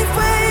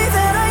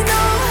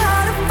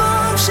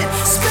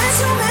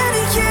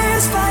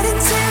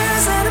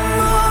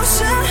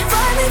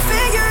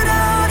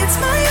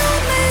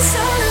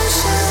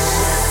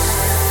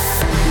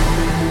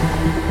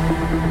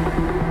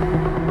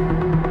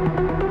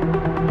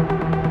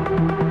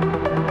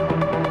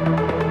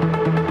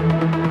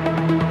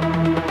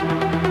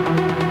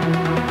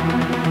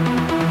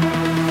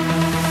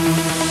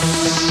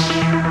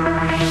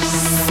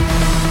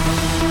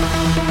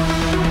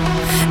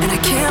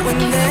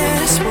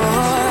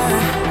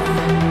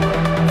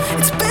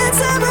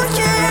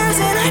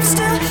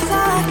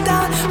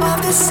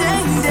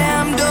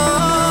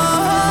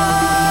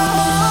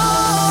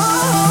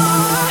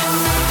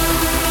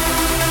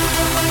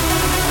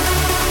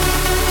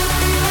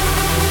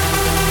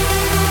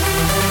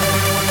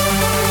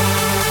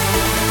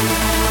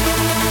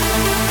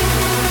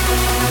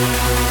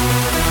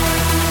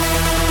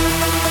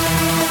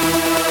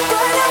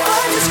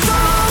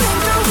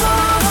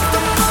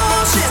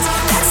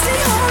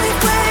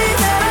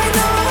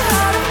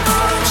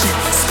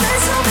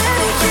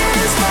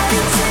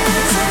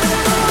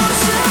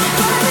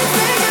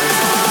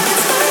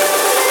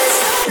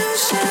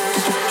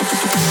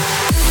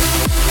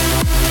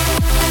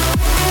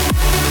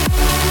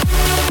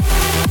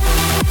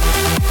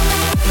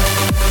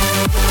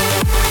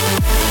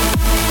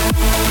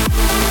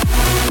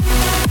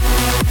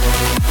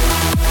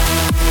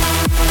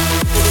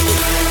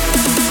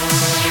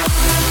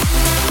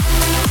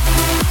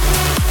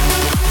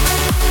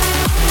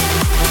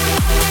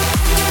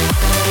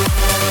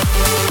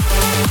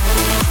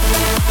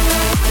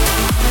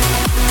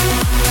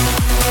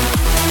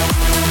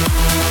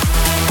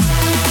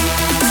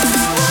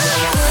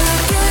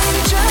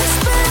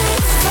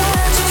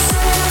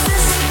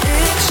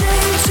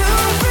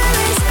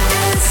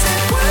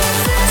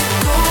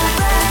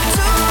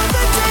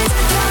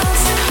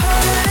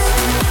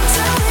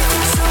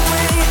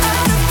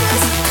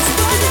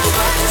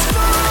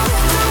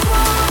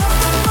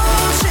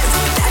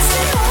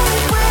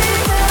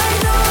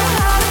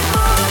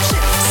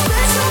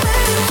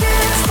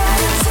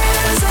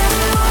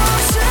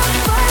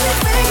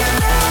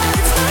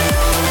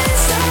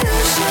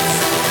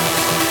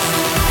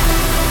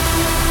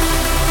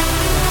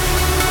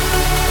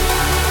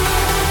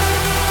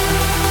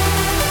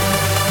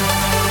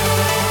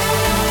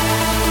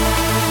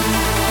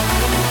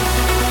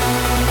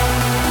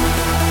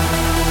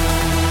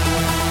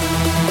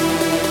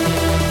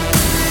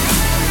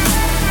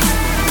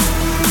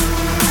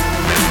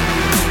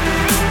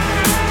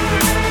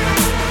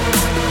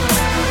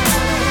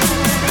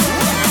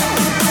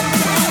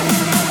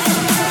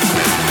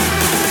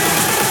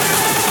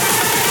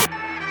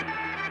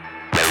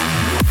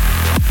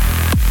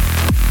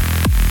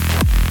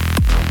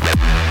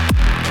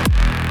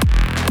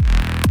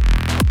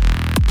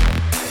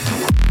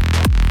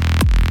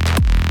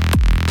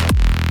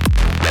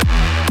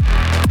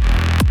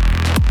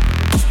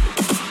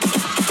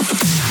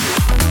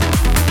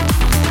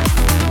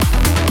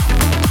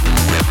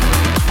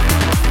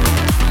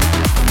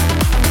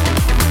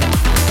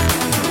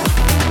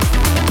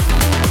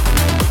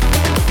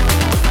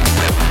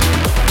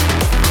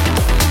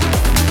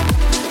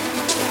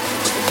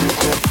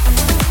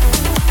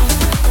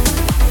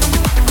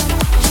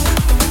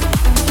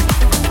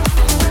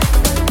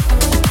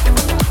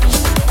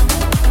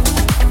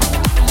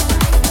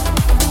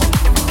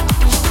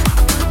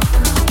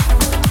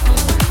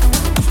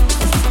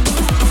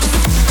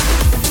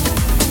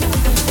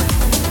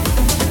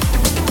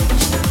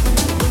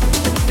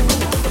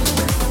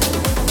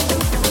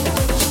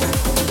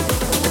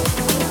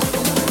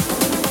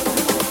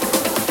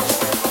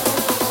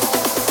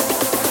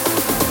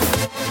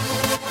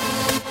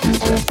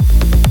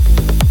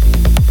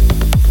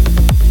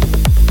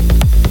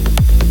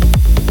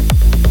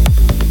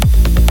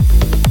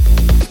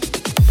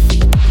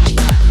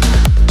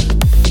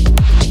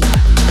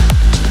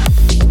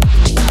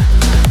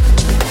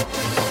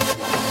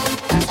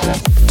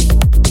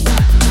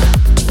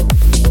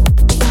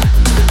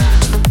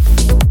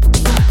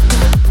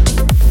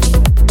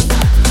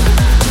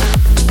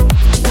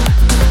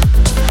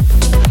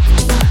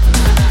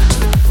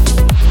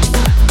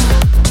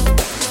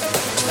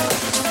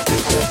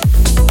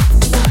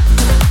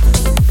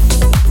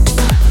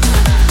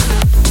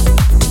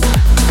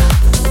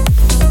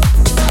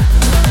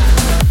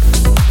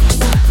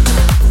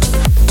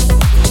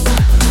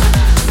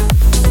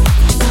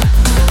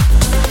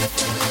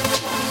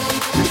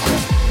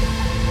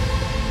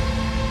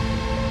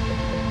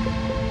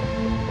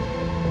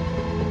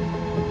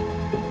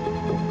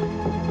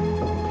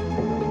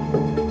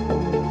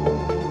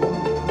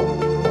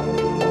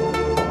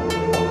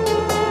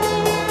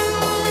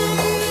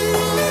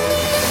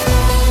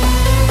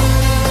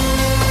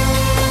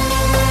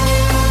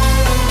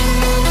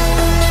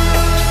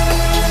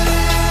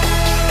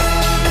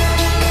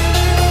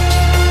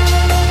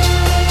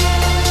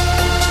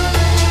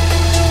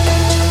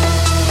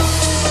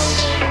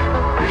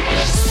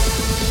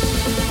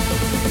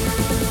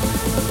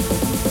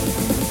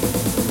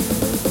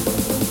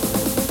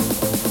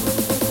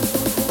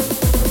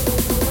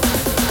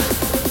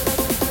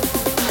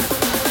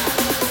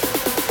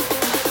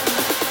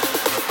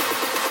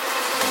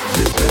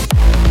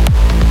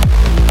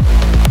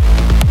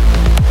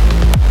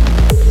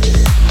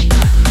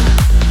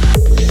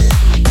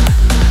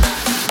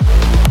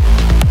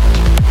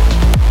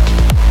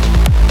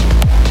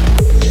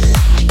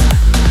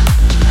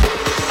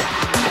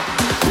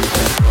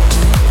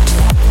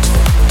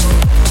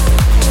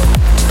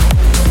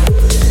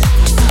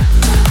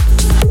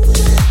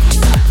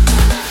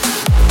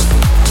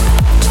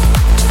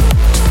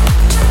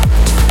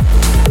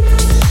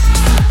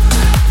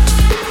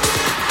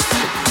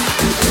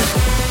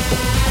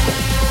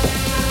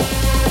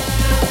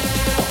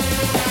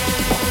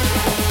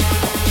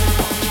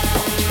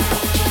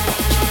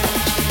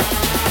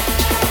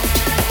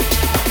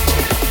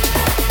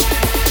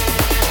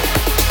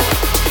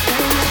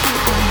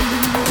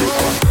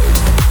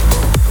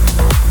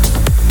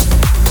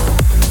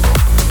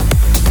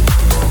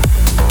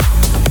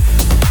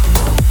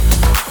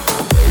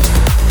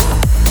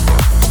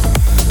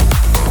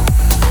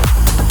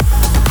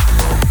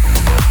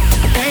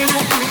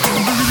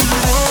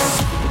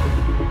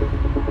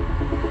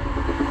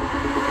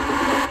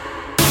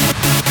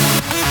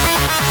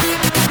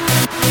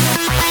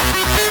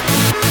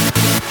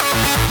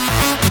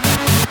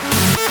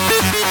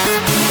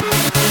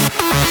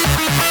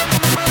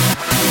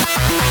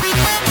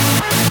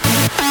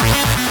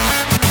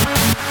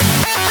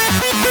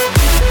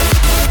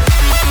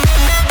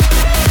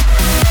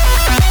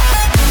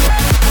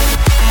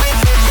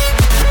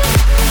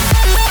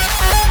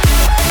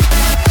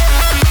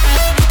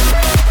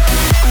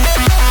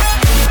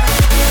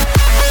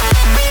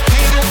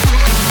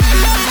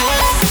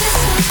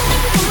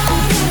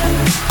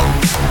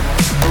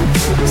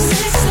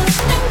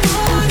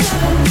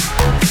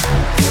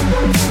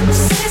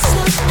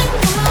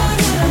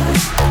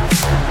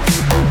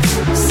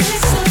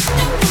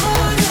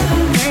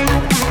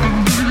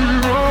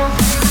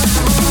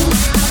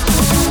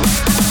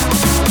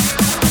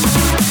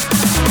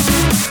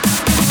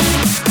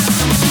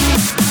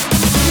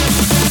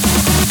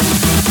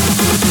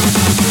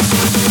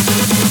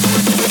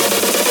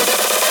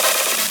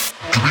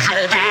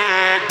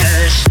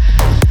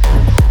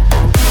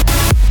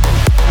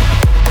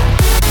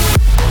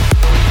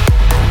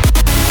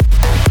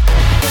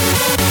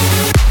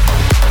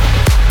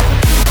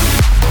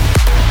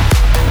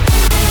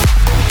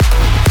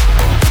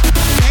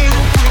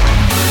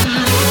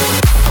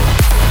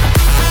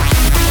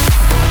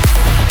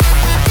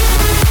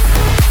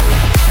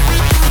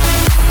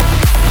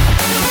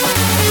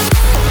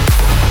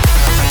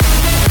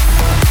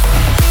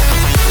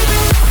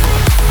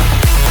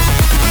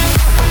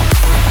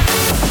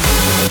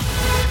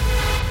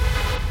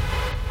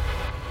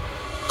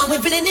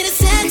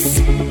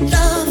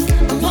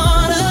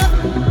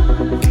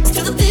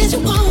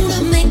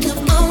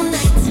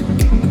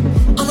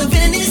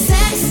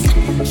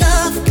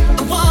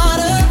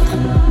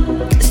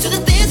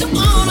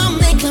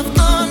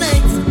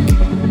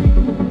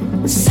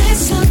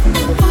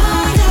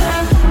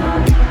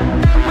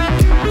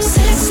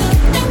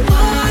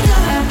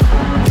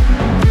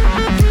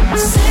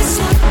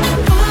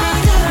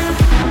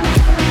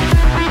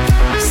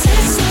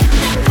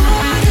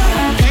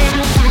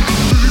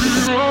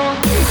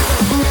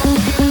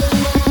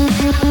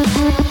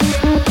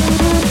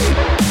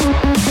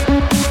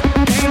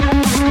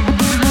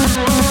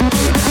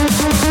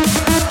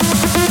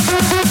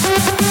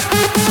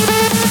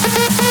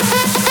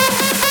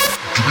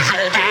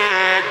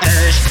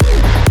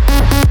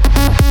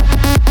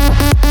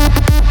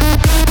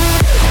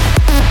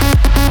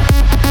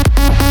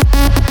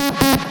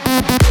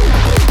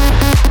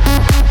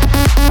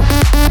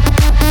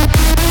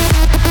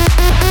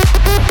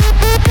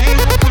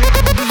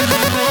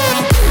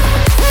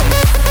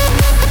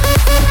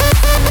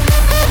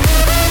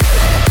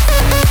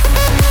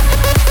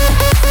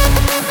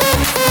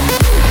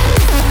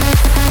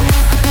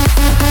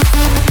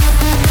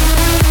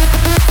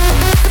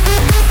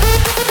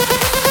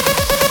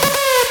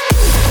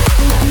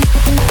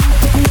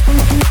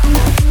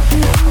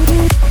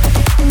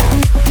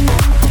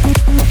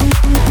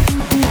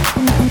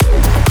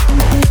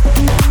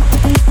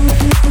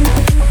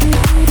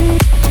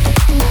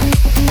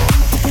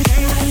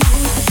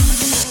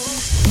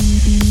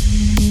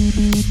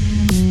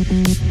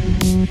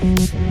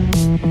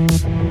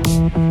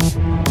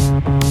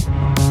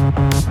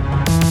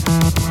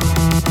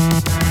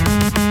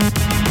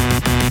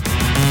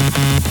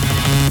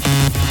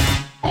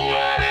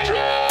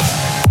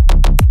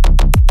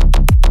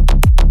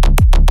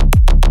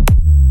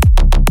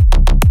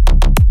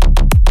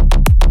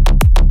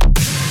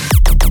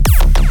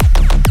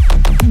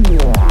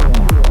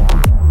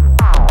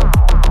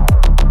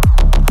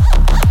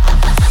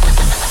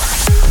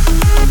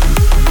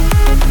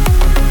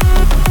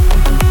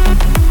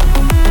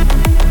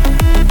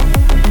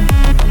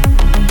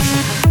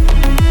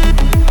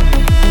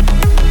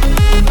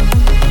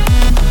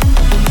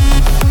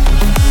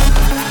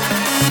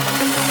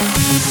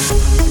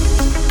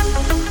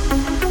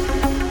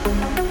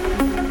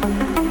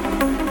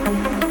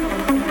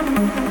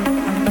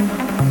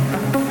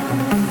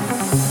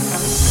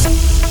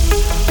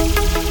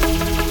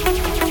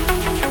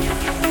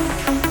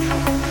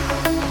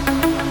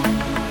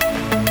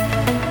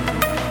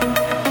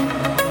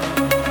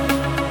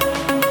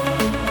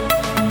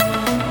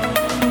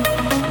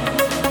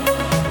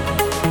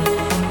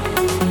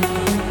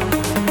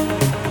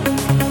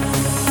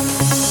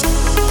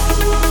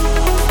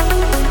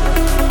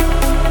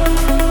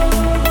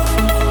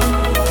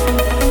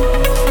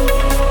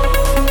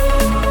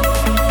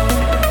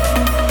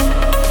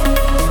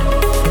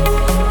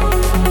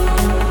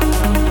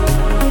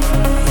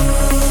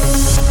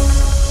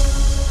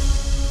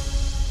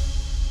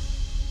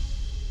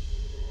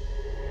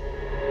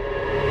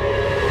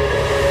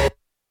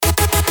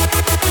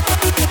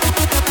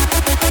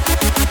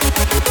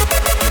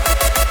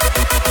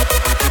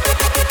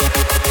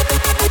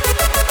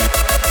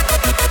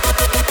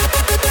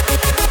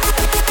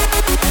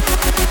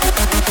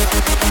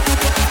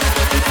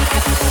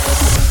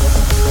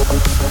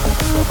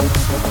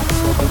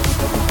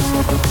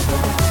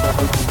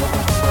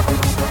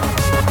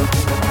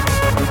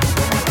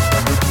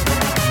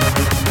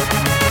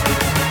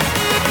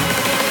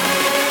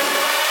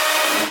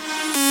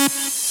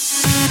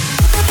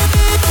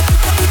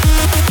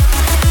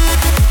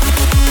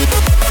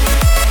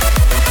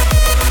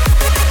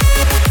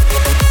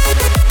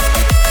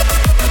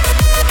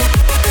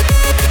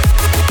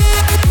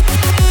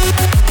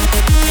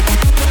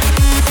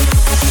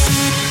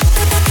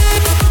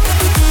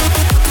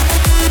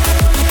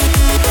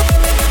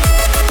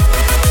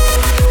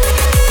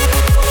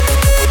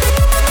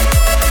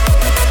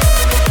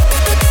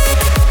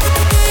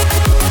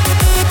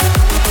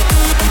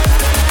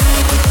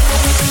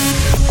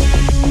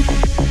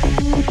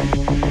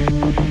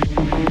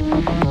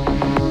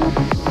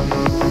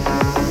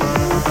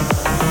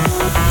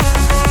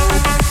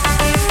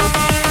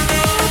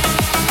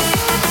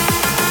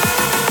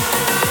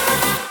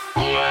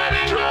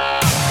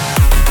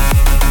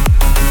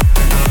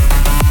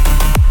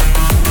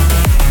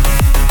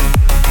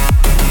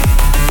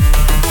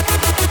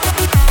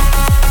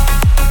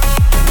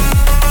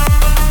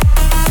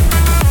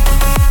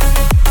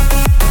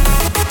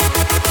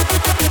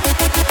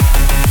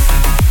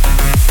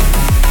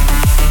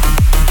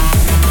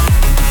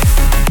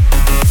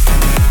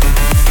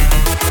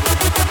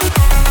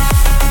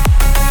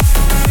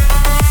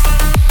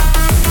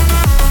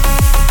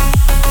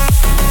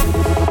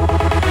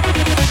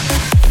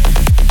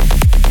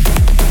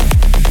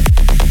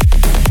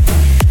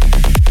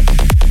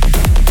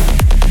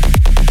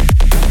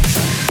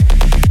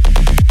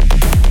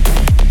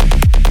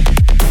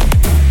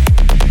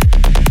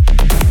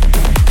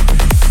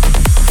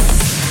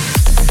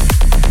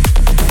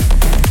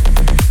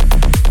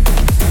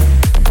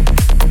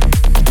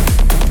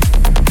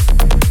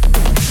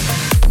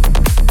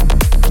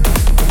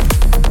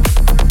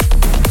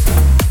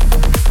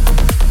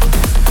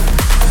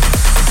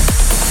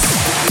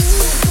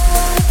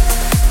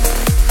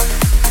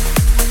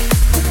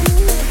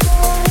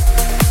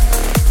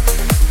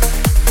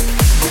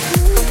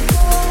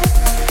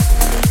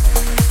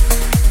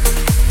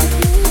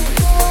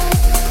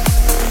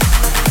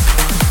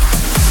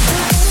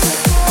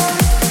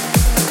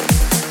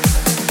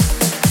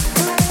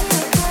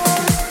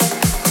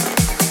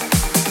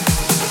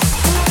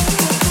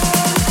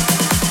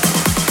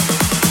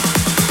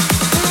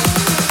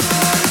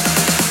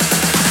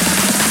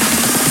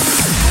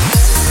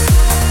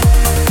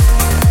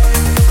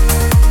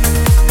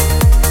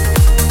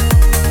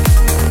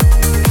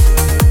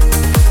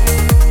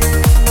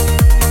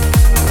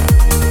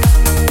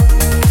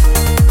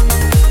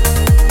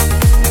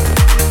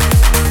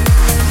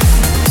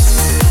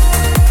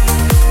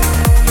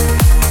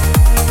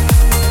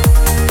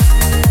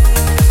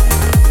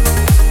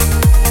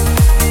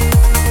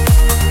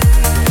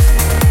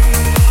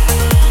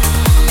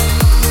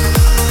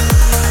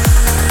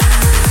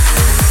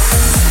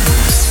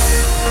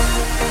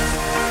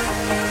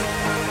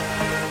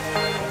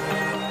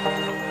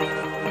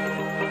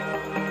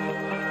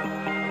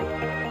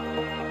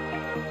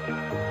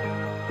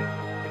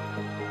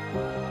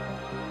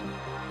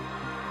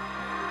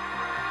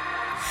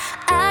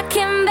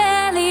can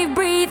barely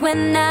breathe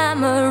when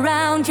I'm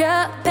around you.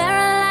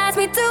 Paralyze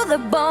me to the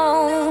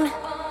bone.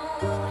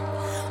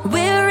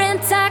 We're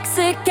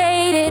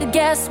intoxicated,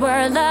 guess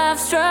we're love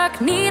struck.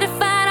 Need to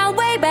find our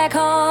way back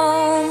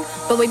home,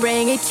 but we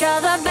bring each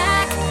other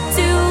back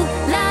to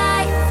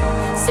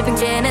life. Sipping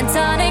gin and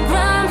tonic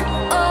rum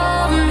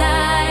all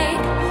night.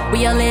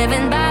 We are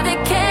living by the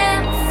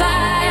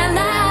campfire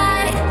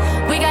light.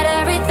 We got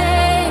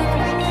everything,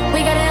 we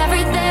got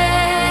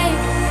everything.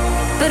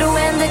 But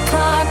when the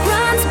clock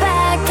runs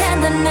back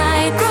and the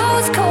night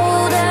grows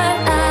colder,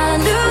 I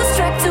lose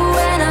track to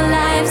when our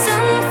lives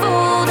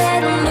unfold.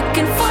 And I'm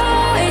looking for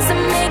ways to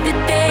make the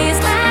days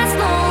last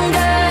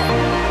longer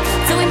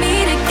till we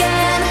meet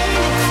again.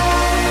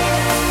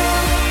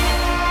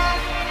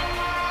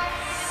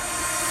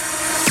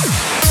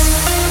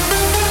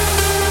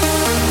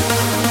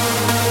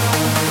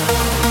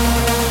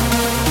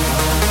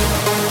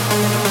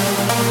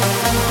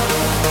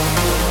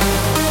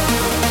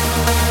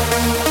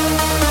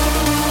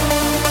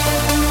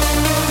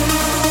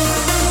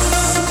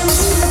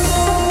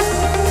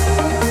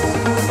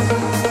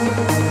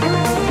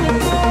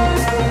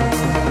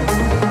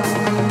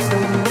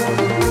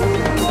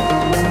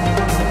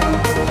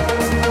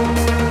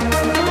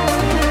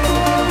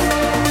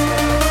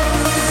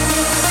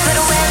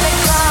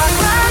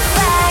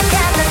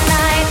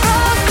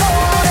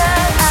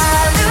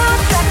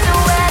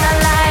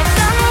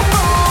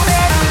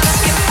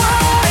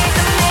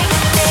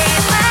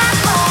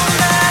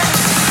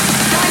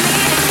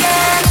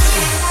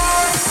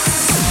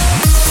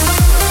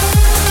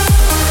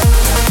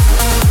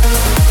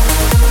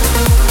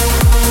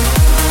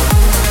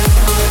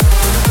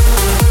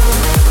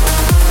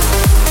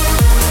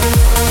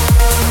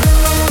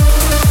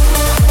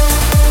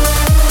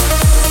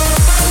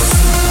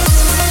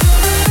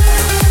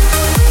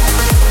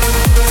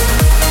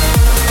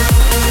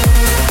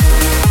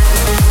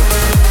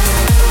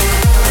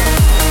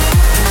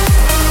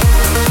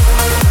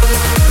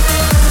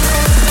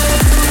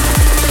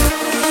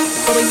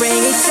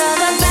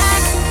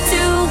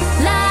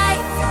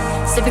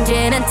 Sipping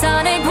gin and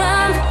tonic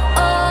rum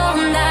all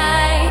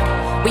night.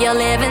 We are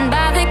living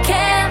by the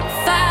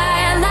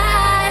campfire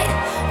light.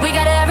 We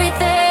got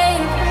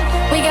everything,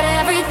 we got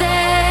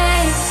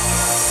everything.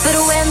 But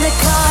when the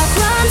clock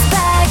runs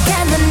back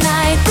and the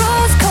night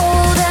grows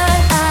colder,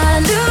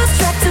 I lose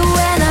track to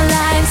when our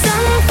lives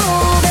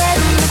unfold. And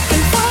I'm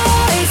looking for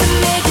ways to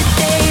make the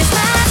days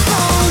last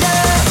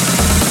longer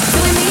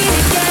till we meet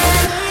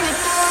again.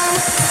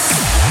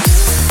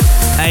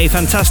 A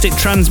fantastic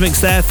transmix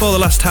there for the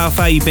last half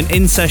hour. You've been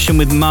in session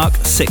with Mark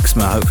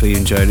Sixma. Hopefully you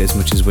enjoyed it as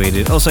much as we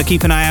did. Also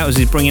keep an eye out as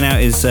he's bringing out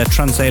his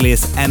trance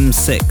alias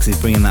M6. He's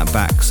bringing that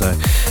back, so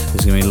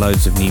there's going to be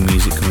loads of new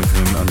music coming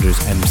from him under his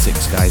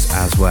M6 guise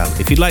as well.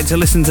 If you'd like to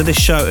listen to this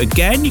show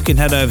again, you can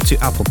head over to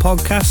Apple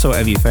Podcasts or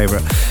whatever your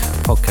favourite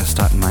podcast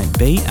type might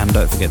be, and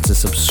don't forget to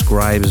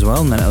subscribe as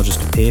well, and then it'll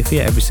just appear for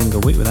you every single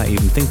week without you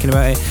even thinking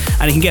about it.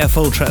 And you can get a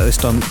full track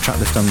list on there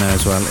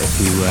as well if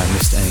you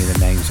missed any of the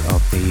names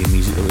of the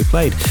music that we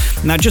played.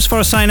 Now, just before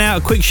I sign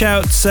out, a quick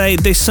shout to say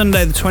this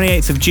Sunday the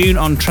 28th of June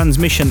on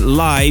Transmission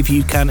Live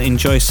you can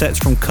enjoy sets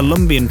from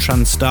Colombian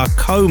trance star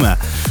Coma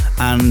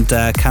and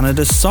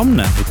Canada's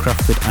Somna, who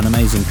crafted an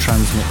amazing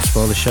transmix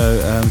for the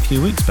show a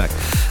few weeks back.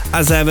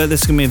 As ever,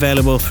 this is going to be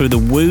available through the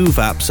Woov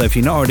app, so if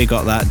you've not already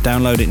got that,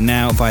 download it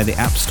now via the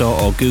App Store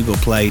or Google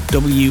Play,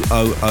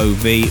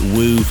 WOOV,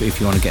 Woov, if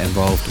you want to get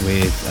involved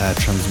with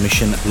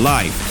Transmission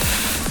Live.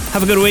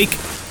 Have a good week.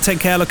 Take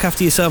care, look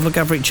after yourself, look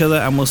after each other,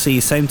 and we'll see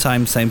you same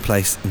time, same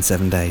place in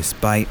 7 days.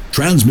 Bye.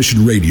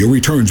 Transmission Radio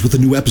returns with a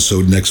new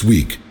episode next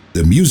week.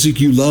 The music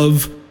you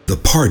love, the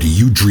party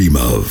you dream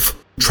of.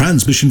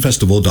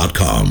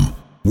 TransmissionFestival.com.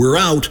 We're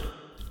out,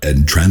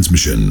 and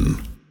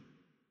transmission.